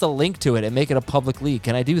post a link to it and make it a public leak?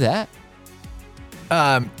 Can I do that?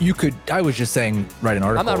 You could. I was just saying, write an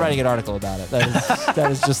article. I'm not writing an article about it.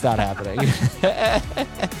 That is just not happening.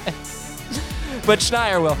 But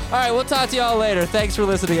Schneier will. All right, we'll talk to y'all later. Thanks for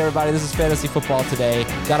listening, everybody. This is Fantasy Football Today.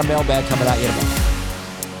 Got a mailbag coming out yet tomorrow.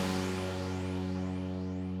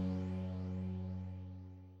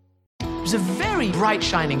 It was a very bright,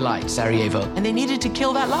 shining light, Sarajevo, and they needed to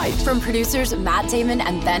kill that light. From producers Matt Damon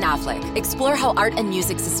and Ben Affleck, explore how art and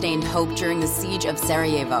music sustained hope during the siege of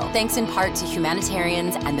Sarajevo, thanks in part to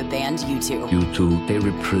humanitarians and the band U2. U2, they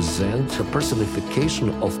represent a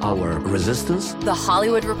personification of our resistance. The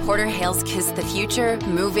Hollywood Reporter hails Kiss the Future,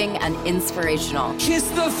 moving and inspirational. Kiss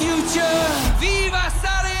the future! Viva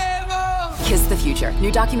Sarajevo! Kiss the Future,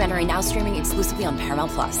 new documentary now streaming exclusively on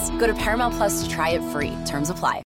Paramount+. Go to Paramount+ to try it free. Terms apply.